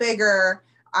felt bigger.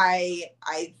 I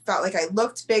felt like I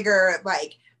looked bigger.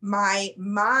 Like, my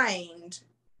mind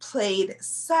played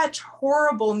such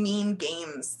horrible, mean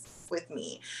games with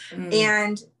me.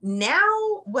 And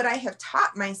now what I have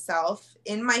taught myself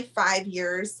in my 5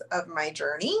 years of my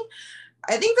journey,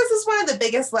 I think this is one of the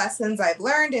biggest lessons I've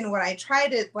learned, and what I try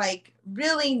to like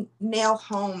really nail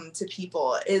home to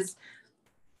people is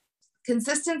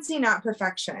consistency, not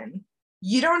perfection.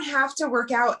 You don't have to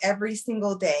work out every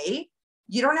single day.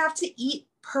 You don't have to eat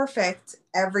perfect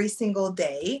every single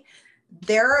day.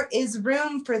 There is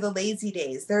room for the lazy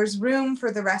days. There's room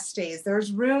for the rest days.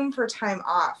 There's room for time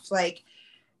off. Like,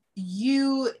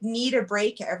 you need a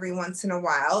break every once in a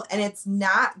while, and it's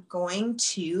not going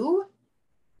to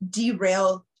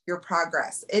derail your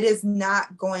progress. It is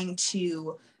not going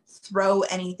to throw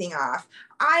anything off.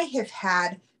 I have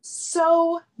had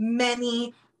so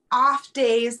many off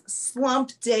days,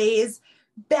 slump days,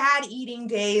 bad eating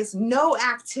days, no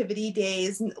activity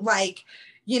days, like,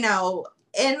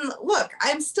 and look,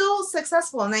 I'm still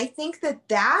successful. And I think that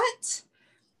because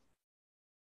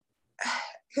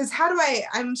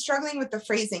I'm struggling with the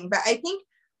phrasing, but I think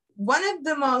one of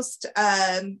the most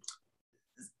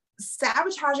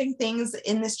sabotaging things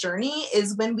in this journey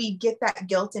is when we get that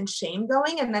guilt and shame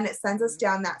going, and then it sends us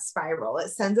down that spiral. It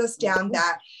sends us down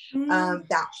that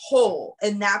that hole,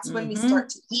 and that's when we start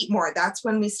to eat more. That's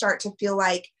when we start to feel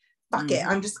like, fuck it,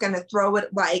 I'm just gonna throw it,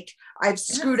 like I've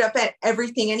screwed up at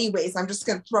everything anyways, I'm just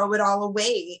gonna throw it all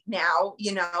away now,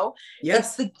 you know.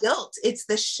 It's the guilt, it's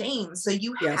the shame. So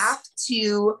you have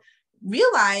to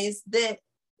realize that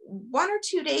 1 or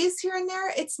 2 days here and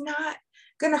there, it's not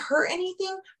going to hurt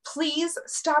anything. Please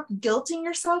stop guilting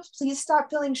yourself. Please stop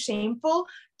feeling shameful.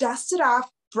 Dust it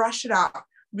off, brush it off.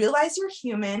 Realize you're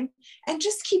human and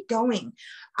just keep going.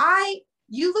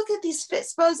 You look at these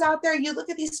fitspos out there, you look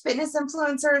at these fitness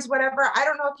influencers, whatever. I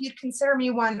don't know if you'd consider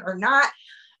me one or not.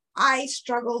 I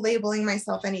struggle labeling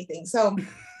myself anything. So,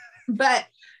 but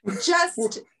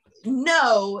just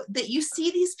know that you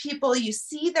see these people, you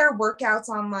see their workouts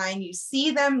online, you see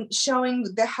them showing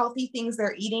the healthy things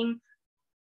they're eating.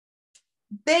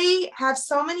 They have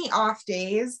so many off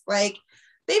days. Like,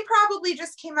 they probably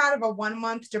just came out of a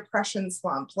 1-month depression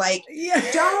slump. Like,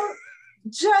 don't,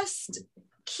 just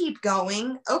keep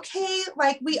going. Okay.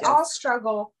 Like, we all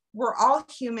struggle. We're all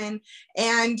human.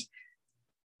 And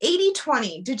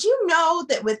 80-20, did you know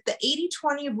that with the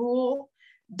 80-20 rule,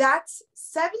 that's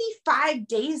 75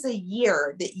 days a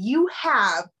year that you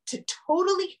have to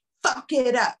totally fuck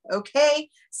it up. Okay.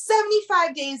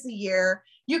 75 days a year.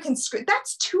 You can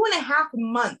that's 2.5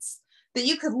 months that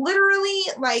you could literally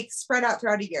like spread out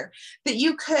throughout a year, that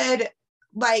you could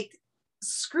like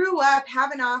screw up,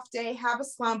 have an off day, have a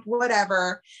slump,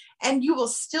 whatever, and you will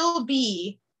still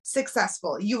be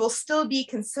successful. You will still be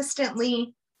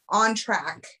consistently on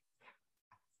track.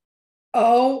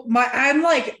 Oh my, I'm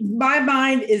like, my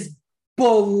mind is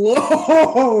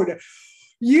blown.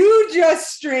 You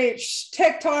just straight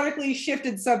tectonically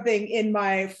shifted something in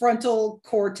my frontal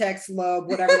cortex lobe,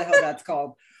 whatever the hell that's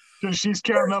called. So she's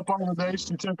counting up on the days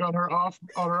she took on her off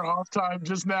time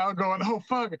just now, going, "Oh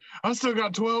fuck, I still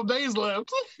got 12 days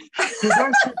left." This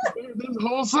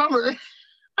whole summer.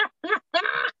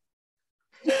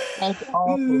 That's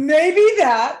awesome. Maybe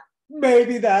that.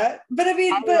 But I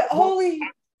mean, holy.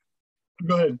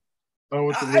 Go ahead.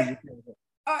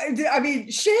 I mean,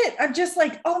 shit. I'm just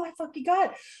like, oh my fucking God.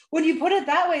 When you put it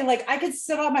that way, like I could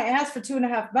sit on my ass for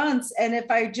 2.5 months. And if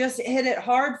I just hit it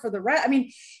hard for the rest, I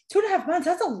mean, 2.5 months,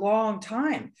 that's a long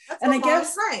time. And I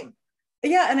guess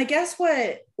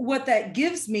what that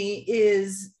gives me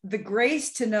is the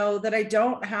grace to know that I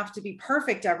don't have to be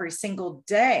perfect every single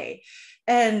day.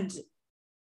 And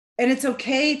it's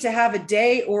okay to have a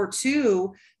day or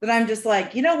two that I'm just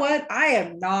like, you know what? I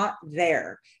am not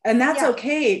there. And that's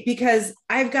okay, because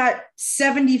I've got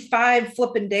 75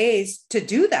 flipping days to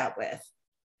do that with.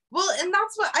 Well, and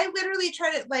that's what I literally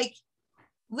try to like,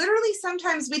 literally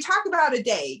sometimes we talk about a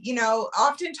day, you know,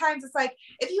 oftentimes it's like,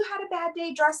 if you had a bad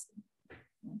day,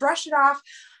 brush it off.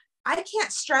 I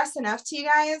can't stress enough to you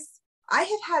guys. I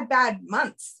have had bad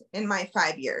months in my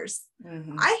 5 years.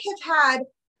 Mm-hmm. I have had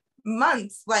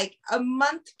months, like a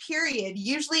month period.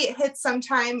 Usually it hits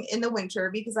sometime in the winter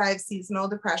because I have seasonal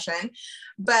depression,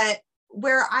 but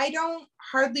where I don't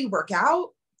hardly work out,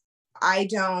 I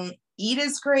don't eat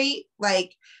as great,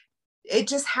 like it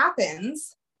just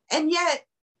happens. And yet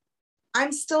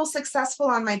I'm still successful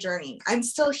on my journey. I'm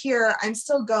still here. I'm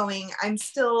still going.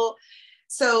 So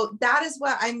that is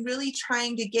what I'm really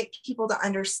trying to get people to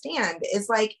understand is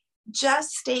like,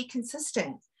 just stay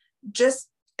consistent.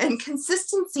 And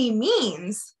consistency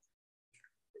means,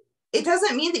 it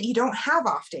doesn't mean that you don't have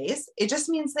off days. It just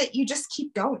means that you just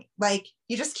keep going. Like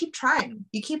you just keep trying,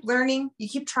 you keep learning, you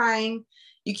keep trying,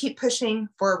 you keep pushing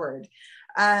forward.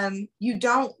 You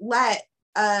don't let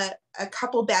a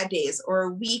couple bad days or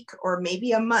a week or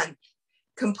maybe a month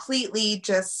completely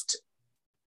just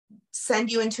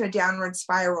send you into a downward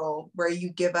spiral where you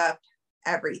give up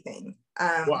everything.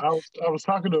 Well, I was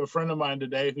talking to a friend of mine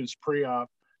today who's pre-op,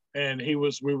 and we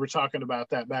were talking about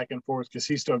that back and forth because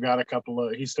he's still got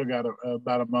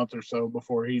about a month or so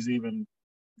before he's even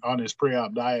on his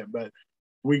pre-op diet. But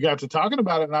we got to talking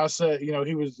about it, and I said, you know,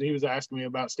 he was asking me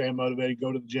about staying motivated,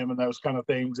 go to the gym and those kind of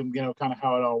things, and you know, kind of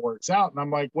how it all works out. And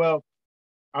I'm like, well,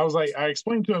 I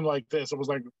explained to him like this. I was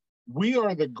like, we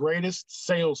are the greatest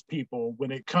salespeople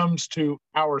when it comes to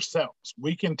ourselves.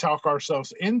 We can talk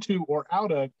ourselves into or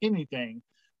out of anything.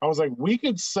 I was like, we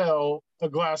could sell a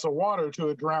glass of water to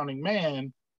a drowning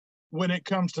man when it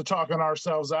comes to talking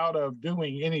ourselves out of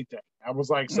doing anything. I was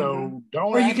like, so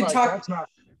don't. Or you can talk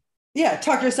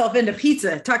yourself into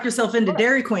pizza, talk yourself into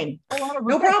Dairy Queen.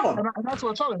 No problem. And that's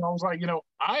what I told him. I was like, you know,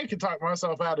 I can talk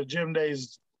myself out of gym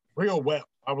days real well.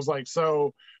 I was like,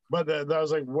 so But I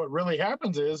was like, what really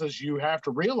happens is you have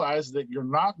to realize that you're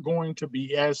not going to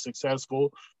be as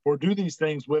successful or do these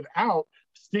things without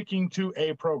sticking to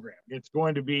a program. It's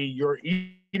going to be your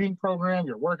eating program,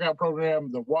 your workout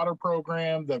program, the water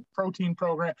program, the protein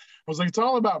program. I was like, it's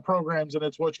all about programs, and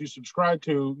it's what you subscribe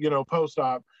to,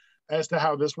 post-op, as to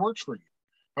how this works for you.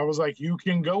 I was like, you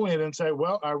can go in and say,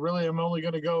 well, I really am only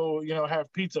going to go,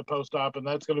 have pizza post-op, and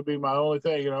that's going to be my only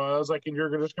thing. I was like, and you're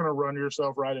just going to run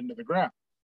yourself right into the ground.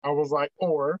 I was like,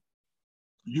 or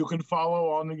you can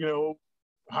follow on,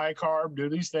 high carb, do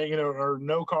these things, or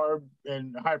no carb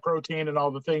and high protein and all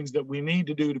the things that we need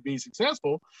to do to be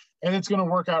successful. And it's going to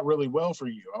work out really well for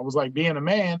you. I was like, being a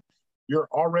man, you're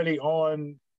already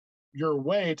on your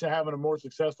way to having a more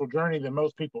successful journey than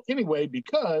most people anyway,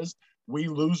 because we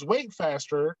lose weight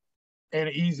faster and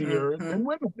easier than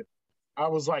women do. I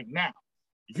was like, now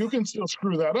you can still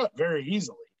screw that up very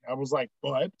easily. I was like,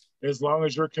 but as long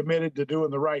as you're committed to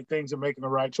doing the right things and making the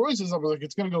right choices, I was like,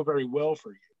 it's going to go very well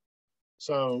for you.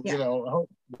 So,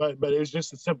 but it's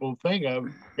just a simple thing of,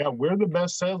 we're the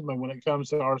best salesman when it comes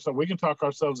to ourselves. We can talk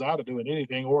ourselves out of doing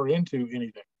anything or into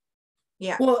anything.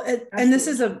 Yeah. Well, and this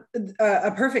is a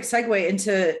perfect segue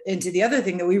into the other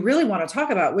thing that we really want to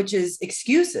talk about, which is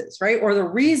excuses, right? Or the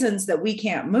reasons that we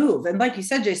can't move. And like you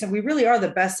said, Jason, we really are the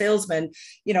best salesmen,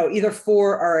 either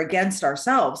for or against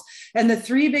ourselves. And the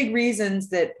three big reasons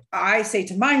that I say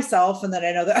to myself, and that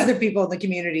I know that other people in the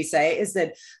community say, is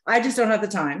that I just don't have the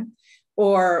time,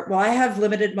 or, well, I have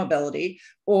limited mobility,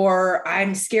 or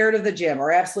I'm scared of the gym,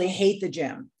 or I absolutely hate the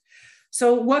gym.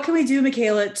 So what can we do,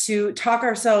 Michaela, to talk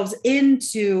ourselves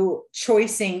into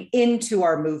choicing into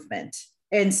our movement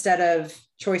instead of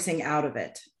choicing out of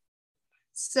it?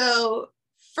 So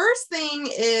first thing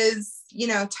is,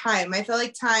 time. I feel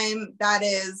like time, that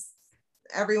is,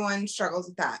 everyone struggles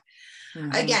with that.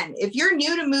 Mm-hmm. Again, if you're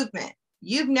new to movement,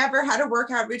 you've never had a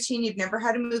workout routine, you've never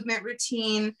had a movement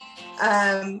routine,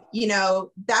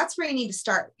 that's where you need to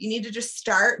start. You need to just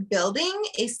start building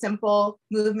a simple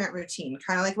movement routine,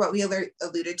 kind of like what we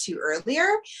alluded to earlier.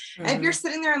 Mm-hmm. And if you're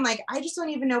sitting there and like, I just don't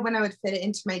even know when I would fit it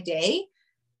into my day,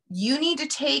 you need to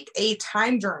take a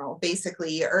time journal,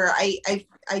 basically, or I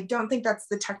don't think that's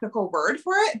the technical word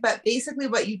for it, but basically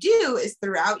what you do is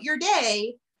throughout your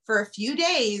day for a few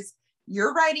days,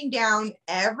 you're writing down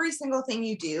every single thing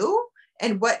you do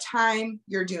and what time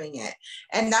you're doing it.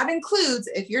 And that includes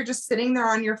if you're just sitting there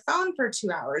on your phone for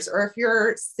 2 hours, or if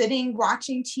you're sitting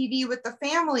watching TV with the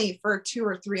family for 2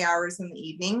 or 3 hours in the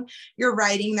evening, you're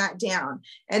writing that down.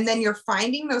 And then you're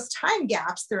finding those time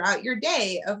gaps throughout your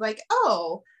day of like,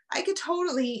 oh, I could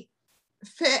totally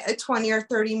fit a 20 or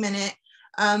 30 minute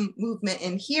movement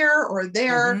in here or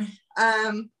there,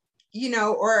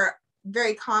 or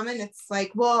very common. It's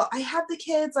like, well, I have the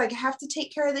kids, like I have to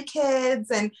take care of the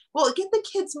kids, and well, get the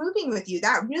kids moving with you.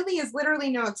 That really is literally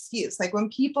no excuse. Like when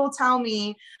people tell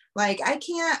me like, I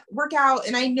can't work out,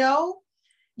 and I know,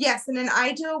 yes, in an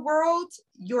ideal world,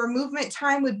 your movement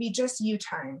time would be just you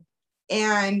time.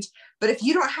 But if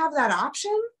you don't have that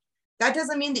option, that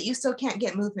doesn't mean that you still can't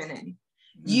get movement in.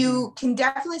 You can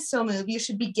definitely still move. You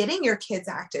should be getting your kids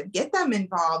active, get them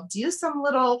involved,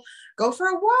 go for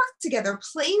a walk together,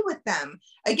 play with them.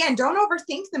 Again, don't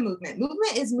overthink the movement.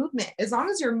 Movement is movement. As long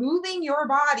as you're moving your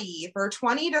body for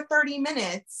 20 to 30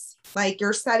 minutes, like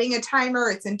you're setting a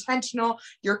timer, it's intentional,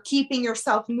 you're keeping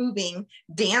yourself moving,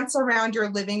 dance around your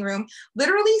living room.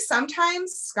 Literally,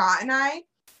 sometimes Scott and I,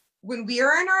 when we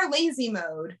are in our lazy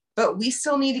mode, but we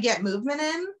still need to get movement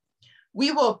in, we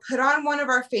will put on one of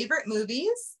our favorite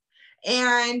movies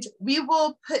and we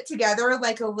will put together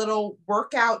like a little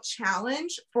workout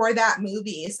challenge for that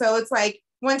movie. So it's like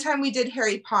one time we did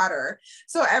Harry Potter.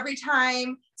 So every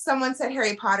time someone said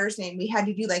Harry Potter's name, we had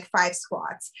to do like 5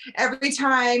 squats. Every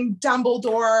time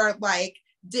Dumbledore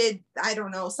did, I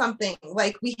don't know, something,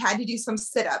 like we had to do some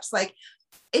sit-ups. Like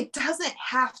it doesn't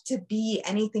have to be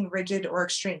anything rigid or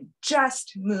extreme.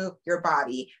 Just move your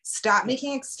body. Stop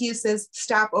making excuses.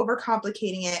 Stop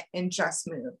overcomplicating it and just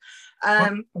move. I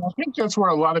think that's where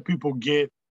a lot of people get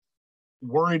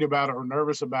worried about it or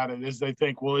nervous about it, is they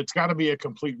think, well, it's got to be a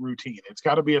complete routine. It's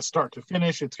got to be a start to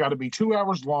finish. It's got to be 2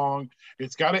 hours long.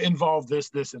 It's got to involve this,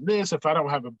 this, and this. If I don't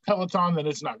have a Peloton, then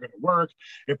it's not going to work.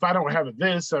 If I don't have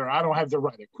this, or I don't have the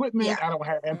right equipment,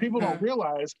 and people don't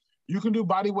realize you can do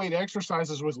body weight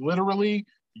exercises with literally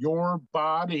your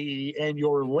body and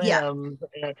your limbs.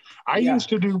 And I used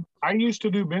to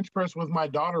do bench press with my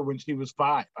daughter when she was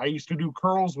 5. I used to do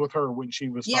curls with her when she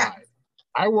was 5.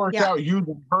 I worked out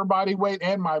using her body weight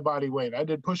and my body weight. I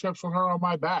did push-ups with her on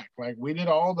my back. Like we did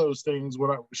all those things when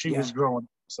she was growing.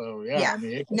 So I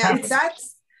mean,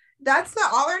 that's the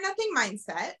all or nothing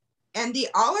mindset. And the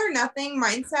all or nothing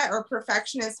mindset or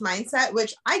perfectionist mindset,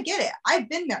 which I get it. I've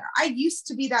been there. I used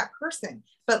to be that person.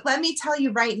 But let me tell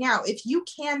you right now, if you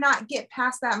cannot get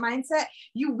past that mindset,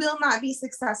 you will not be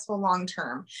successful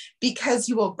long-term, because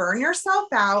you will burn yourself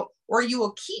out, or you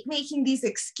will keep making these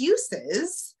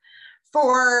excuses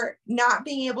for not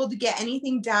being able to get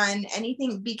anything done,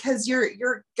 because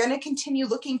you're going to continue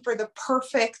looking for the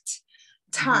perfect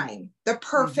time, the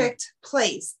perfect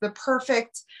place, the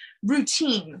perfect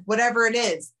routine, whatever it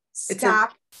is.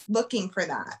 Stop looking for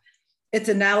that. It's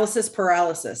analysis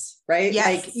paralysis, right?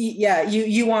 Yes. Like, yeah,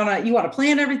 you want to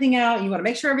plan everything out. You want to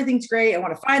make sure everything's great. I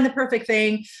want to find the perfect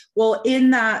thing. Well,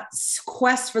 in that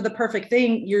quest for the perfect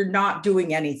thing, you're not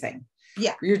doing anything.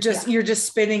 Yeah. You're just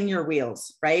spinning your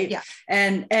wheels. Right. Yeah.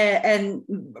 And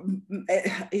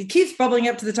it keeps bubbling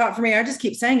up to the top for me. I just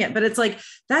keep saying it, but it's like,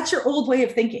 that's your old way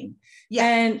of thinking. Yeah.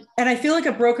 And I feel like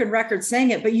a broken record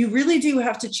saying it, but you really do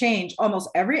have to change almost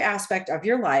every aspect of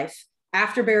your life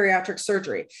after bariatric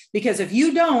surgery, because if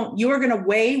you don't, you are going to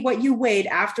weigh what you weighed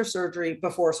after surgery,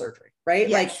 before surgery, right?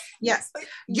 Yes. Like, yes,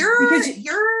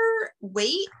 your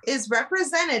weight is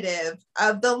representative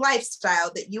of the lifestyle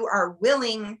that you are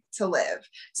willing to live.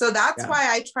 So that's why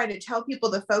I try to tell people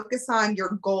to focus on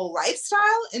your goal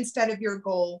lifestyle instead of your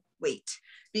goal weight,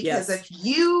 because if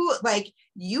you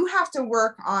have to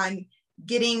work on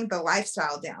getting the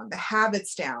lifestyle down, the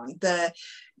habits down,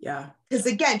 because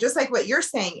again, just like what you're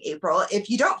saying, April,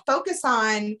 if you don't focus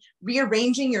on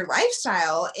rearranging your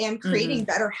lifestyle and creating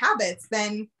better habits,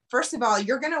 then first of all,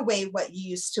 you're going to weigh what you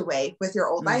used to weigh with your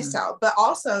old lifestyle. But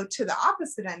also to the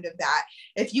opposite end of that,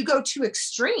 if you go too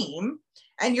extreme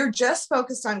and you're just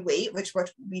focused on weight, which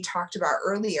what we talked about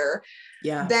earlier,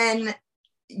 then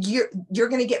you're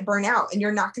going to get burnt out and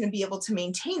you're not going to be able to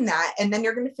maintain that. And then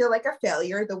you're going to feel like a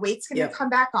failure. The weight's going to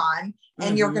come back on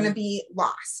and you're going to be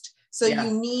lost. So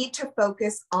you need to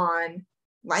focus on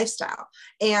lifestyle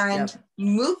and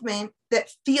movement that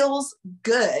feels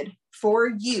good for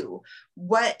you.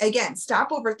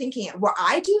 Stop overthinking it. What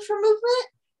I do for movement,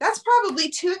 that's probably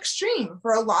too extreme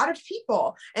for a lot of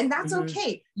people. And that's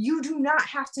okay. You do not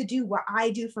have to do what I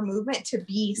do for movement to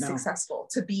be successful,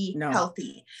 to be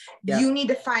healthy. You need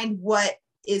to find what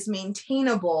is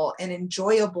maintainable and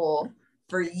enjoyable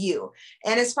for you.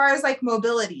 And as far as like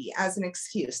mobility as an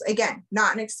excuse, again,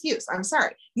 not an excuse. I'm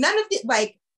sorry. None of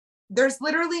there's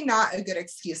literally not a good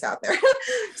excuse out there.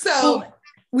 So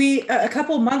we, a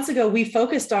couple of months ago, we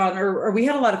focused on, or we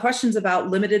had a lot of questions about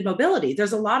limited mobility.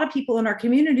 There's a lot of people in our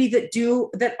community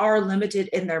that are limited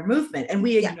in their movement. And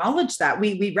we acknowledge that,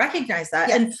 we recognize that.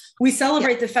 And we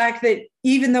celebrate the fact that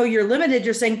even though you're limited,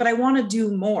 you're saying, but I want to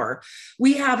do more.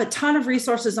 We have a ton of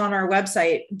resources on our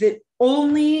website that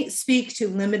only speak to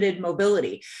limited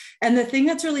mobility. And the thing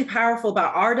that's really powerful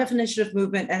about our definition of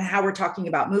movement and how we're talking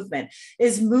about movement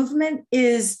is movement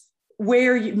meets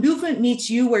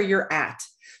you where you're at.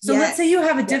 So let's say you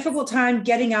have a difficult time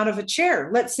getting out of a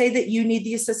chair. Let's say that you need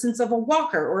the assistance of a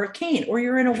walker or a cane, or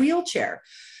you're in a wheelchair.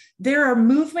 There are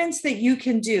movements that you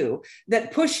can do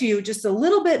that push you just a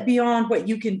little bit beyond what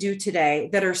you can do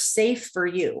today that are safe for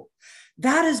you.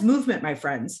 That is movement, my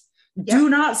friends. Do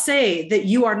not say that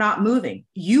you are not moving.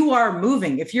 You are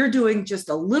moving. If you're doing just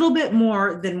a little bit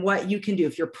more than what you can do,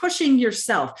 if you're pushing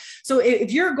yourself. So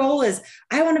if your goal is,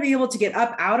 I want to be able to get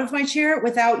up out of my chair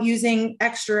without using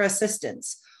extra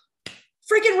assistance,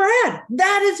 freaking rad.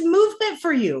 That is movement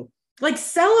for you. Like,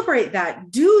 celebrate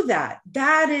that, do that.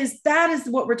 That is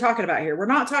what we're talking about here. We're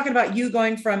not talking about you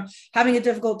going from having a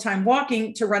difficult time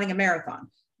walking to running a marathon.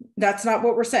 That's not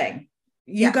what we're saying.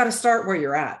 You got to start where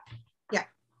you're at.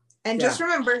 And just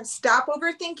remember, stop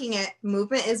overthinking it.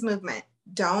 Movement is movement.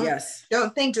 Don't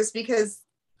think just because,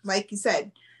 like you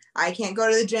said, I can't go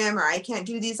to the gym or I can't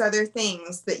do these other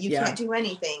things that you can't do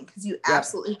anything, because you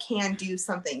absolutely can do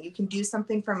something. You can do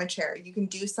something from a chair. You can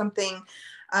do something.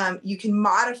 You can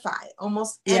modify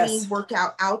almost any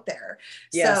workout out there.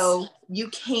 So you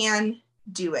can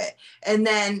do it. And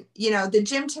then, the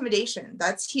gym intimidation,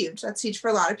 that's huge. That's huge for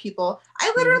a lot of people.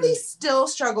 I literally still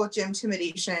struggle with gym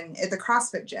intimidation at the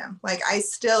CrossFit gym. Like, I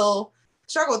still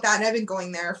struggle with that. And I've been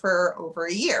going there for over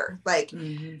a year. Like,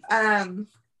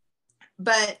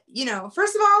 but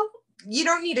first of all, you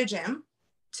don't need a gym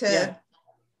to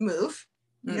move.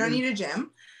 You don't need a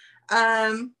gym.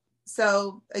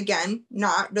 So again,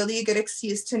 not really a good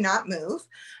excuse to not move.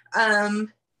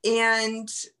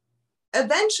 And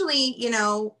eventually,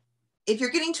 if you're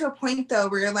getting to a point though,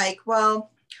 where you're like, well,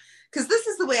 because this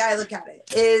is the way I look at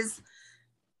it, is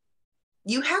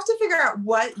you have to figure out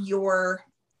what your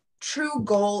true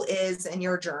goal is in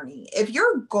your journey. If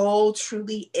your goal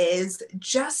truly is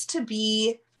just to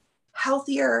be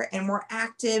healthier and more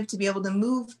active, to be able to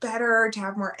move better, to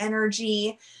have more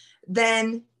energy,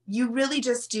 then you really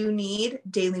just do need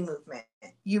daily movement.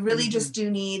 You really just do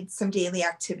need some daily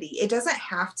activity. It doesn't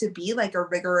have to be like a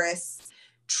rigorous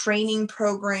training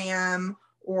program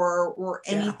or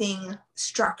anything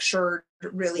structured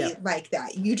really like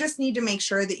that. You just need to make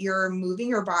sure that you're moving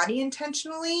your body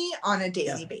intentionally on a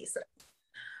daily basis.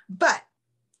 But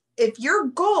if your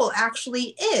goal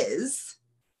actually is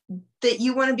that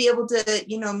you want to be able to,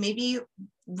 you know, maybe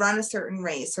run a certain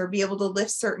race or be able to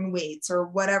lift certain weights or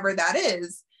whatever that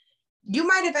is, you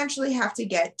might eventually have to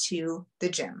get to the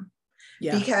gym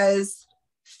because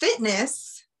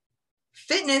fitness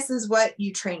is what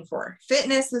you train for.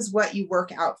 Fitness is what you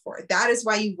work out for. That is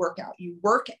why you work out. You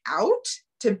work out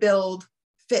to build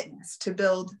fitness, to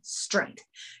build strength.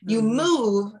 You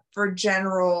move for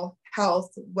general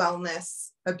health,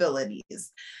 wellness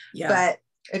abilities. But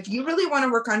if you really want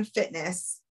to work on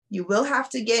fitness, you will have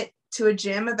to get to a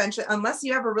gym eventually, unless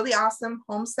you have a really awesome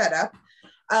home setup.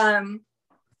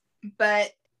 But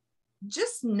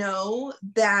just know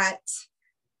that,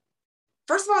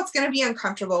 first of all, it's going to be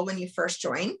uncomfortable when you first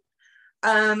join.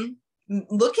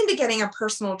 Look into getting a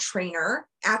personal trainer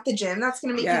at the gym. That's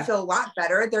going to make you feel a lot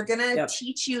better. They're going to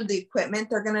teach you the equipment.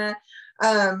 They're going to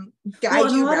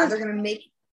guide you around. They're going to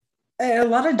make a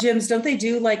lot of gyms, don't they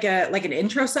do like an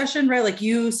intro session, right? Like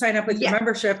you sign up with your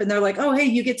membership and they're like, oh, hey,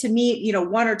 you get to meet, you know,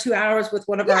 1 or 2 hours with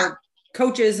one of our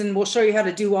coaches and we'll show you how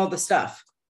to do all the stuff.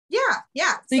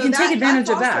 Yeah. So you can take advantage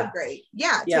of that. Great.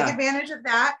 Take advantage of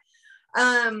that.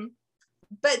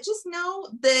 But just know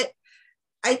that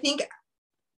I think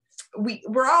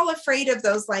we're all afraid of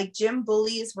those like gym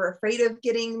bullies. We're afraid of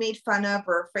getting made fun of.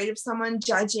 We're afraid of someone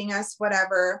judging us,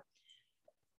 whatever.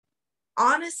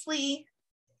 Honestly,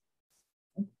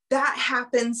 that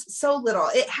happens so little.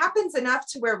 It happens enough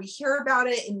to where we hear about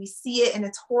it and we see it and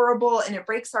it's horrible and it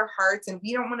breaks our hearts and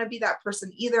we don't want to be that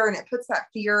person either. And it puts that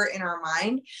fear in our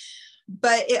mind.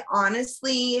 But it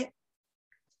honestly,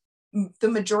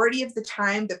 the majority of the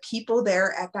time, the people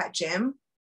there at that gym,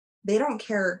 they don't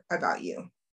care about you.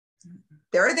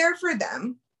 They're there for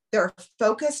them. They're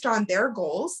focused on their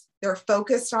goals. They're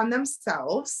focused on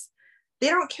themselves. They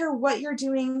don't care what you're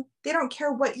doing. They don't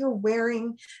care what you're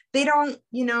wearing. They don't,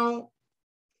 you know,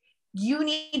 you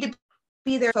need to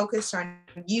be there focused on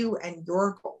you and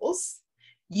your goals.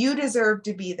 You deserve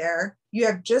to be there. You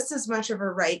have just as much of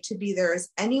a right to be there as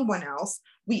anyone else.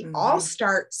 We all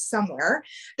start somewhere.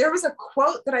 There was a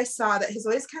quote that I saw that has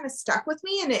always kind of stuck with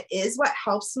me, and it is what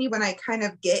helps me when I kind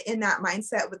of get in that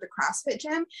mindset with the CrossFit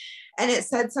gym. And it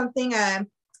said something,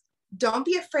 don't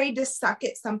be afraid to suck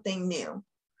at something new.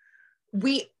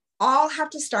 We all have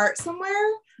to start somewhere.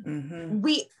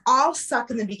 We all suck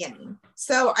in the beginning.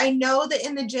 So I know that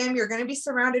in the gym, you're going to be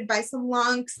surrounded by some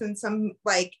lunks and some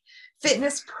like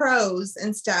fitness pros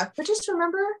and stuff, but just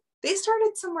remember they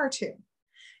started somewhere too.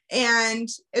 And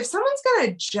if someone's going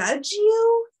to judge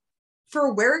you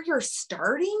for where you're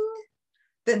starting,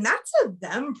 then that's a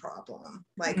them problem.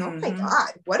 Like, oh my God,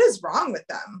 what is wrong with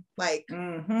them? Like,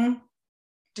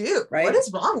 dude, what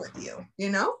is wrong with you? You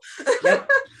know?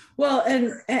 Well,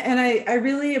 and I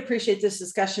really appreciate this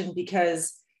discussion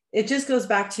because it just goes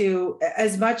back to,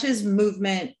 as much as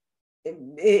movement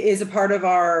is a part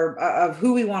of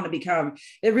who we want to become,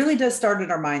 it really does start in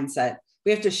our mindset.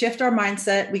 We have to shift our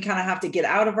mindset. We kind of have to get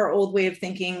out of our old way of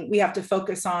thinking. We have to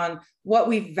focus on what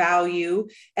we value,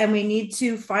 and we need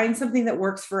to find something that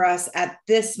works for us at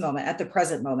this moment, at the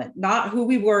present moment, not who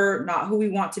we were, not who we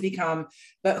want to become,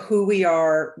 but who we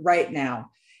are right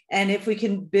now. And if we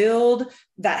can build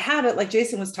that habit, like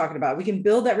Jason was talking about, we can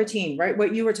build that routine, right?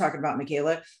 What you were talking about,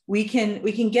 Michaela, we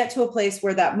can get to a place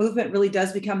where that movement really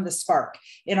does become the spark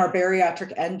in our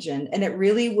bariatric engine. And it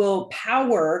really will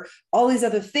power all these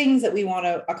other things that we want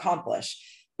to accomplish.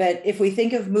 But if we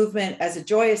think of movement as a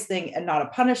joyous thing and not a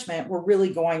punishment, we're really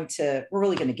going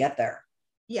to get there.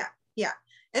 Yeah.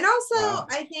 And also,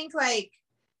 I think like,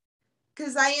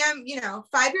 because I am,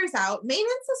 5 years out, maintenance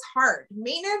is hard.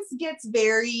 Maintenance gets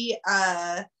very,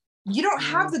 you don't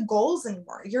have the goals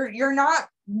anymore. You're not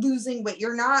losing weight.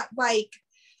 You're not like,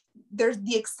 the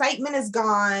excitement is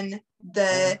gone.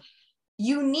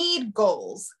 You need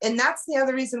goals. And that's the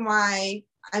other reason why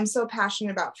I'm so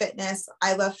passionate about fitness.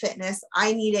 I love fitness.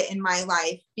 I need it in my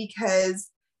life because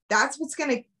that's what's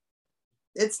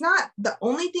it's not the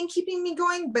only thing keeping me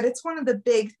going, but it's one of the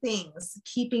big things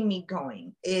keeping me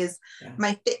going is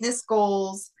my fitness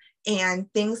goals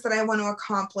and things that I want to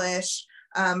accomplish,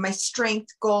 my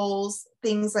strength goals,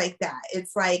 things like that.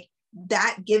 It's like,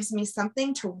 that gives me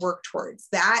something to work towards.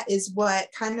 That is what,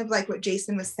 kind of like what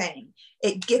Jason was saying,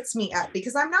 it gets me up,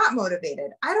 because I'm not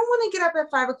motivated. I don't want to get up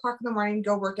at 5 o'clock in the morning and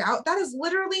go work out. That is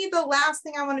literally the last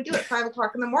thing I want to do at 5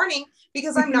 o'clock in the morning,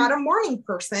 because I'm not a morning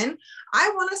person. I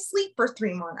want to sleep for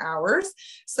 3 more hours.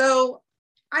 So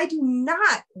I do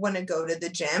not want to go to the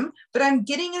gym, but I'm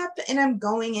getting up and I'm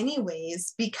going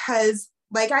anyways, because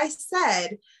like I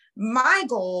said, my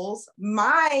goals,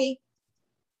 my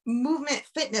movement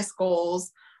fitness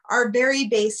goals are very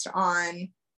based on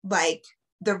like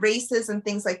the races and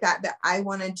things like that I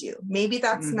want to do. Maybe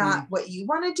that's not what you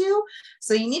want to do.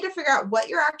 So you need to figure out what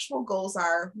your actual goals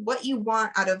are, what you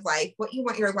want out of life, what you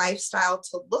want your lifestyle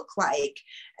to look like,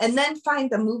 and then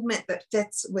find the movement that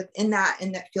fits within that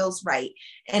and that feels right.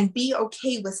 And be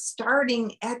okay with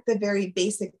starting at the very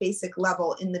basic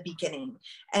level in the beginning.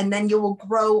 And then you will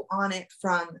grow on it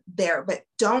from there. But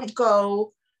don't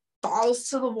go balls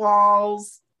to the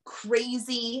walls,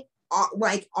 crazy,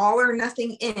 like all or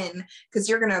nothing in, because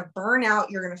you're going to burn out.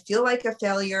 You're going to feel like a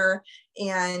failure,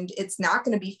 and it's not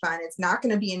going to be fun. It's not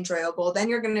going to be enjoyable. Then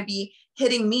you're going to be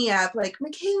hitting me up like,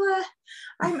 Michaela,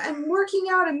 I'm working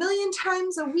out 1 million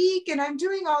times a week and I'm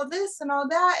doing all this and all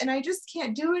that, and I just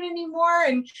can't do it anymore.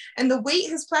 And the weight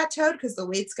has plateaued, because the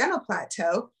weight's going to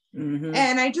plateau.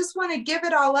 And I just want to give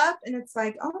it all up. And it's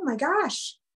like, oh my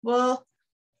gosh, well,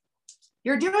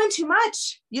 you're doing too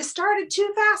much. You started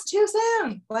too fast, too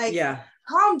soon. Like,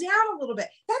 calm down a little bit.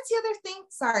 That's the other thing.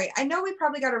 Sorry. I know we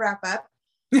probably got to wrap up.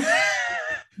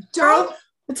 Girl,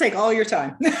 we'll take all your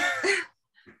time.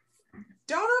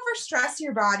 Don't overstress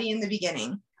your body in the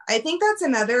beginning. I think that's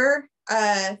another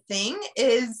thing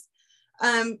is,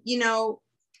 you know,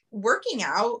 working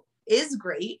out is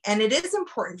great, and it is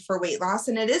important for weight loss,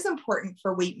 and it is important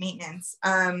for weight maintenance.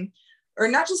 Or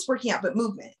not just working out, but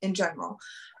movement in general.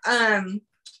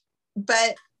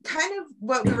 But kind of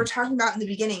what we were talking about in the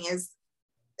beginning is,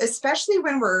 especially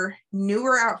when we're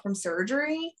newer out from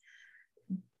surgery,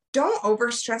 don't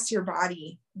overstress your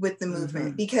body with the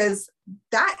movement, because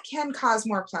that can cause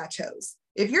more plateaus.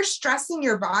 If you're stressing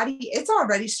your body, it's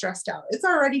already stressed out. It's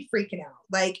already freaking out.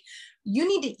 Like, you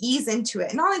need to ease into it.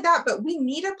 And not only that, but we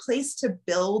need a place to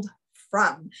build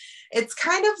from. It's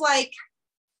kind of like,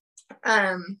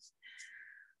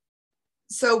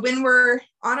 so when we're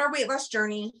on our weight loss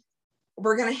journey,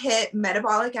 we're going to hit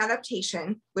metabolic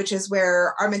adaptation, which is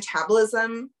where our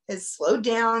metabolism is slowed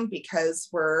down because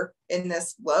we're in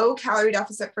this low calorie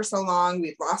deficit for so long.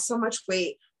 We've lost so much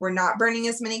weight. We're not burning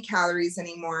as many calories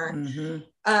anymore.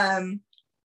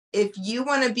 If you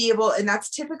want to be able, and that's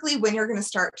typically when you're going to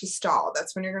start to stall.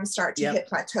 That's when you're going to start to hit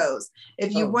plateaus.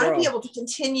 If you want to be able to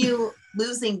continue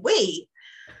losing weight,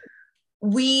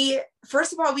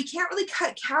 first of all, we can't really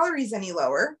cut calories any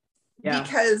lower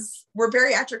because we're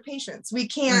bariatric patients. We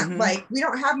can't we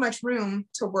don't have much room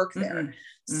to work there.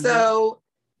 So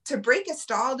to break a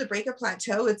stall, to break a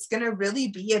plateau, it's going to really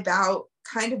be about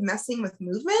kind of messing with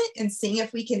movement and seeing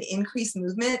if we can increase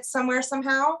movement somewhere,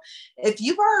 somehow. If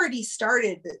you've already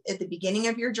started at the beginning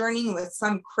of your journey with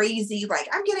some crazy, like,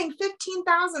 I'm getting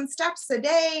 15,000 steps a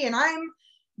day and I'm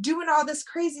doing all this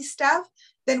crazy stuff,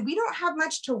 then we don't have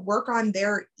much to work on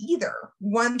there either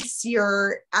once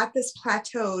you're at this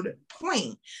plateaued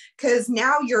point, because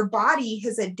now your body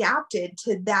has adapted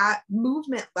to that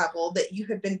movement level that you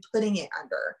have been putting it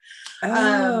under.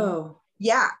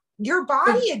 Your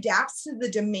body adapts to the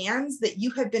demands that you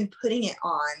have been putting it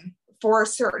on for a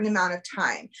certain amount of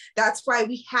time. That's why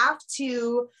we have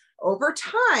to, over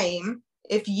time,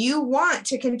 if you want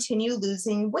to continue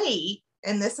losing weight,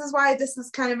 and this is why this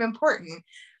is kind of important,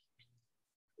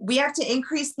 we have to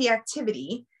increase the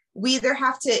activity. We either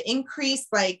have to increase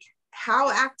like how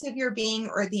active you're being,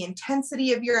 or the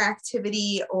intensity of your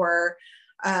activity, or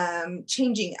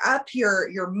changing up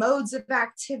your modes of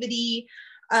activity.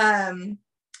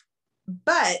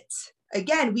 But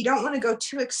again, we don't want to go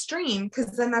too extreme,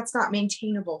 because then that's not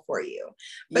maintainable for you.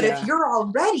 But if you're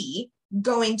already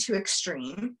going too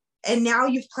extreme and now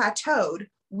you've plateaued,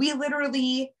 we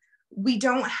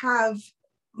don't have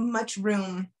much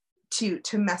room to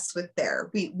mess with there.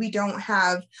 We don't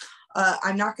have,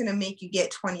 I'm not going to make you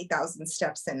get 20,000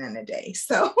 steps in a day.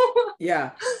 So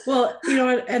well, you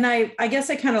know, and I guess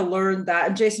I kind of learned that,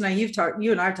 and Jason and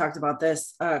you and I have talked about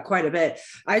this quite a bit.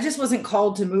 I just wasn't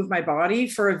called to move my body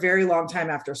for a very long time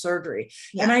after surgery.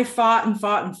 And I fought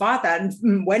that.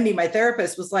 And Wendy, my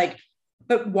therapist, was like,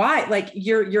 but why? Like,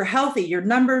 you're healthy. Your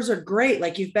numbers are great.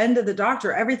 Like, you've been to the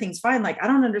doctor, everything's fine. Like, I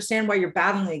don't understand why you're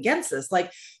battling against this.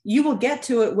 Like, you will get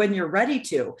to it when you're ready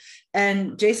to.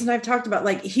 And Jason and I've talked about,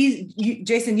 like,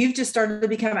 Jason, you've just started to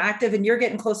become active and you're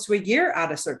getting close to a year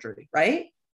out of surgery, right?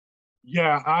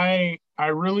 Yeah, I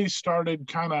really started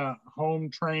kind of home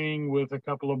training with a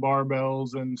couple of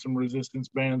barbells and some resistance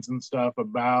bands and stuff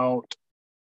about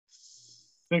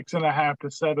 6.5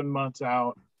 to 7 months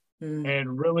out,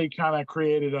 and really kind of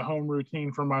created a home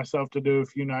routine for myself to do a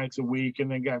few nights a week,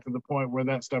 and then got to the point where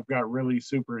that stuff got really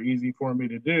super easy for me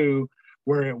to do,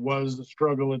 where it was a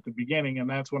struggle at the beginning. And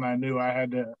that's when I knew I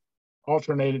had to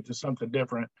alternate it to something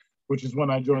different, which is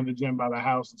when I joined the gym by the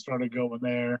house and started going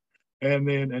there. And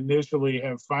then initially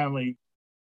have finally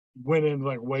went in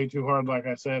like way too hard, like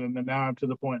I said. And then now I'm to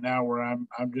the point now where I'm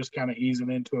just kind of easing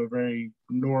into a very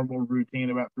normal routine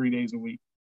about 3 days a week.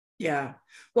 Yeah.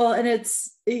 Well, and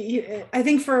I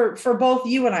think for both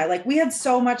you and I, like we had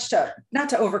so much to, not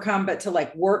to overcome, but to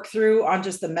like work through on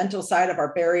just the mental side of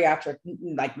our bariatric,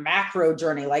 like macro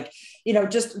journey, like,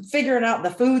 just figuring out the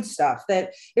food stuff,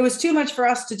 that it was too much for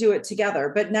us to do it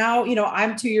together. But now,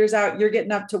 I'm 2 years out, you're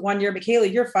getting up to 1 year, Michaela,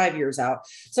 you're 5 years out.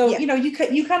 So, Yeah.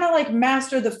 You kind of like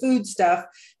master the food stuff,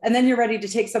 and then you're ready to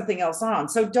take something else on.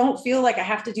 So don't feel like I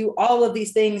have to do all of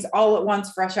these things all at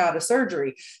once, fresh out of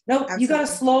surgery. Nope. Absolutely. You got to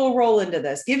slow roll into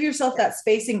this. Give yourself that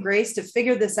space and grace to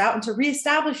figure this out and to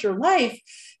reestablish your life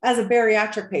as a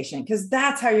bariatric patient, because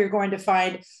that's how you're going to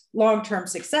find long-term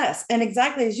success. And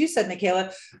exactly as you said,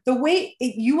 Michaela, the weight,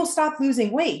 you will stop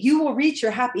losing weight. You will reach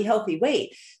your happy, healthy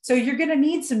weight. So you're going to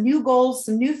need some new goals,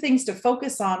 some new things to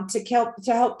focus on to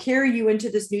help carry you into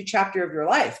this new chapter of your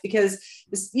life, because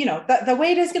the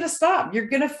weight is going to stop. You're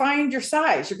going to find your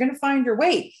size. You're going to find your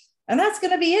weight. And that's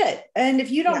going to be it. And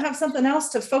if you don't have something else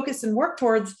to focus and work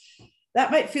towards, that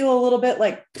might feel a little bit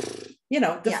like,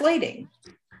 deflating.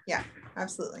 Yeah,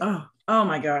 absolutely. Oh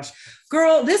my gosh,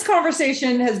 girl, this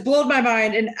conversation has blown my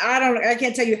mind. And I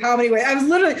can't tell you how many ways.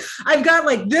 I've got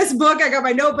like this book, I got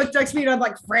my notebook next to me, and I'm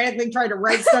like frantically trying to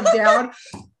write stuff down.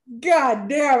 God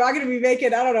damn, I'm going to be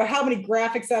making, I don't know how many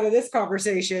graphics out of this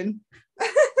conversation.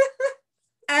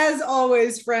 As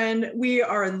always, friend, we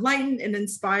are enlightened and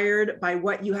inspired by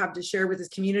what you have to share with this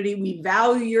community. We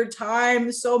value your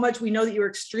time so much. We know that you're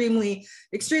extremely,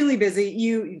 extremely busy.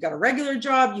 You've got a regular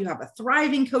job. You have a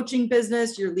thriving coaching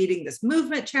business. You're leading this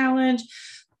movement challenge.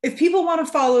 If people want to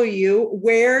follow you,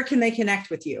 where can they connect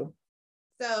with you?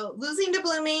 So Losing to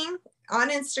Blooming on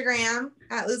Instagram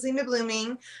at Losing to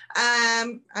Blooming.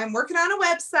 I'm working on a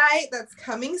website that's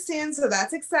coming soon, so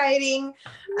that's exciting.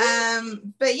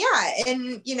 But yeah,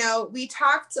 and we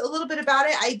talked a little bit about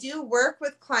it. I do work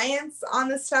with clients on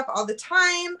this stuff all the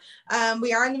time.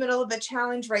 We are in the middle of a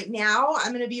challenge right now.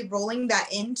 I'm going to be rolling that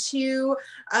into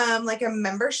like a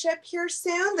membership here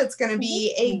soon. That's going to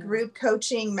be a group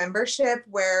coaching membership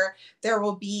where there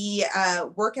will be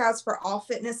workouts for all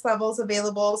fitness levels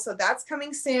available. So that's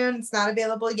coming soon. It's not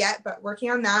available yet, but working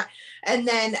on that. And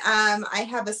then I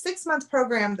have a 6-month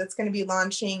program that's going to be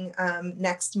launching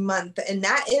next month. And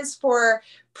that is for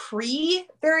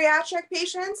pre-bariatric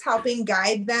patients, helping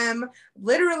guide them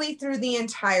literally through the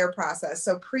entire process.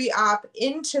 So pre-op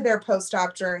into their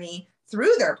post-op journey,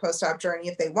 through their post-op journey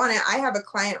if they want it. I have a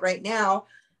client right now.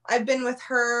 I've been with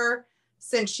her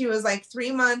since she was like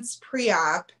 3 months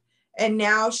pre-op, and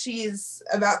now she's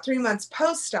about 3 months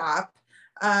post-op.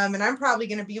 And I'm probably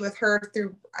going to be with her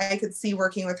through, I could see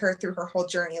working with her through her whole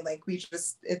journey. Like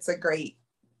it's a great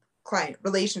client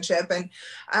relationship.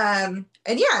 And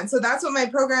so that's what my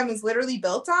program is literally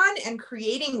built on, and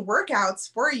creating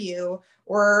workouts for you,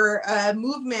 or a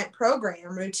movement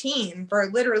program routine for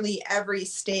literally every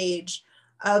stage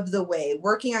of the way,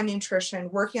 working on nutrition,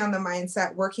 working on the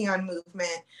mindset, working on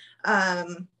movement.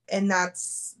 And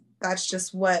that's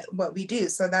just what we do.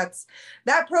 So that's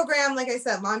that program, like I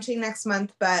said, launching next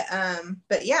month. But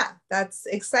yeah, that's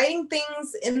exciting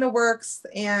things in the works.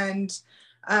 And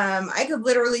I could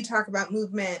literally talk about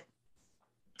movement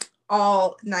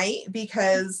all night,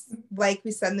 because like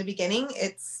we said in the beginning,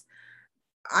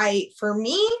 for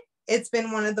me, it's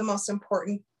been one of the most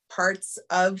important parts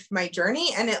of my journey.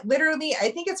 And it literally,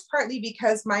 I think it's partly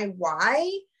because my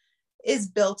why is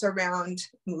built around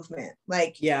movement.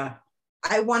 Like, yeah,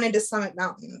 I wanted to summit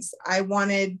mountains. I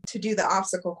wanted to do the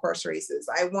obstacle course races.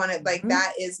 I wanted, like,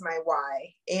 that is my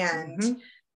why. And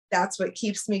that's what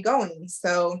keeps me going.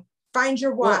 So find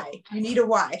your why. Well, you need a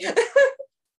why.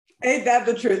 Ain't that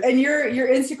the truth? And your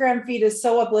Instagram feed is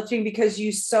so uplifting, because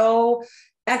you so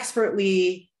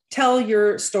expertly tell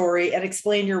your story and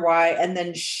explain your why, and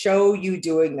then show you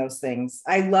doing those things.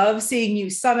 I love seeing you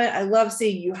summit. I love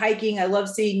seeing you hiking. I love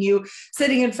seeing you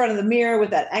sitting in front of the mirror with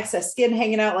that excess skin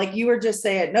hanging out. Like you were just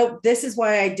saying, nope, this is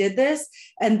why I did this.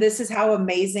 And this is how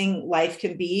amazing life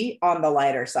can be on the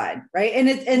lighter side. Right.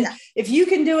 And if you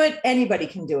can do it, anybody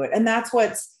can do it. And that's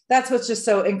what's that's what's just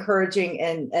so encouraging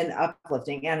and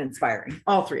uplifting and inspiring.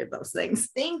 All three of those things.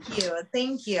 Thank you.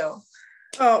 Thank you.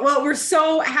 Oh, well, we're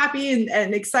so happy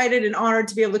and excited and honored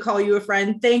to be able to call you a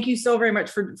friend. Thank you so very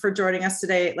much for joining us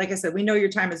today. Like I said, we know your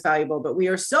time is valuable, but we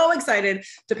are so excited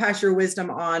to pass your wisdom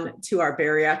on to our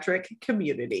bariatric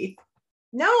community.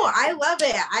 No, I love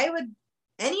it. I would,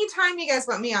 anytime you guys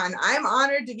want me on, I'm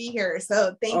honored to be here.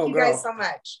 So thank you guys so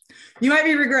much. You might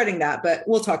be regretting that, but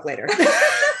we'll talk later.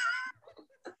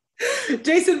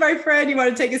 Jason, my friend, you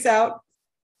want to take us out?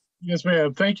 Yes,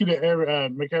 ma'am. Thank you to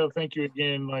Michaela. Thank you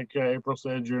again. Like April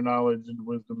said, your knowledge and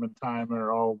wisdom and time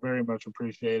are all very much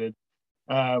appreciated.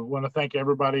 I want to thank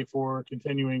everybody for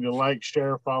continuing to like,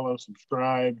 share, follow,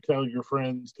 subscribe, tell your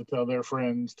friends to tell their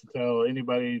friends, to tell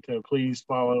anybody to please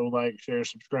follow, like, share,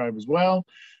 subscribe as well.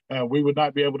 We would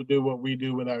not be able to do what we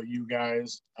do without you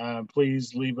guys.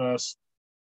 Please leave us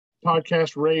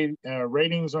podcast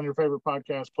ratings on your favorite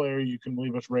podcast player. You can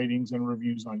leave us ratings and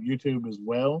reviews on YouTube as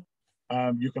well.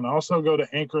 You can also go to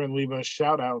Anchor and leave us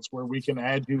shout outs where we can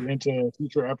add you into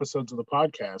future episodes of the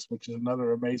podcast, which is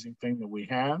another amazing thing that we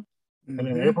have. And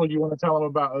then April, you want to tell them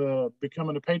about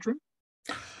becoming a patron?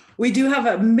 We do have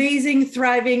an amazing,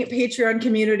 thriving Patreon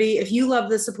community. If you love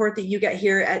the support that you get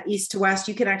here at East to West,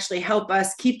 you can actually help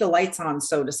us keep the lights on,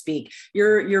 so to speak.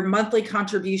 Your monthly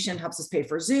contribution helps us pay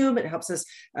for Zoom. It helps us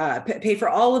pay for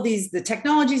all of the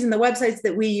technologies and the websites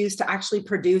that we use to actually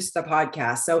produce the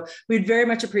podcast. So we'd very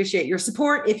much appreciate your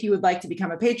support if you would like to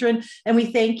become a patron. And we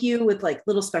thank you with like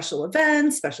little special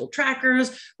events, special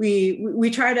trackers. We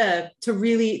try to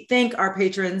really thank our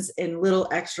patrons in little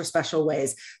extra special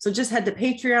ways. So just head to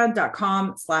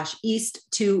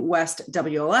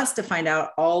patreon.com/east2westwls to find out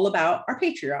all about our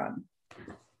Patreon.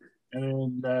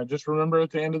 And just remember, at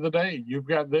the end of the day, you've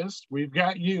got this, we've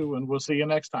got you, and we'll see you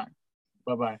next time.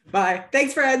 Bye-bye. Bye.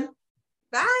 Thanks, Fred.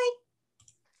 Bye.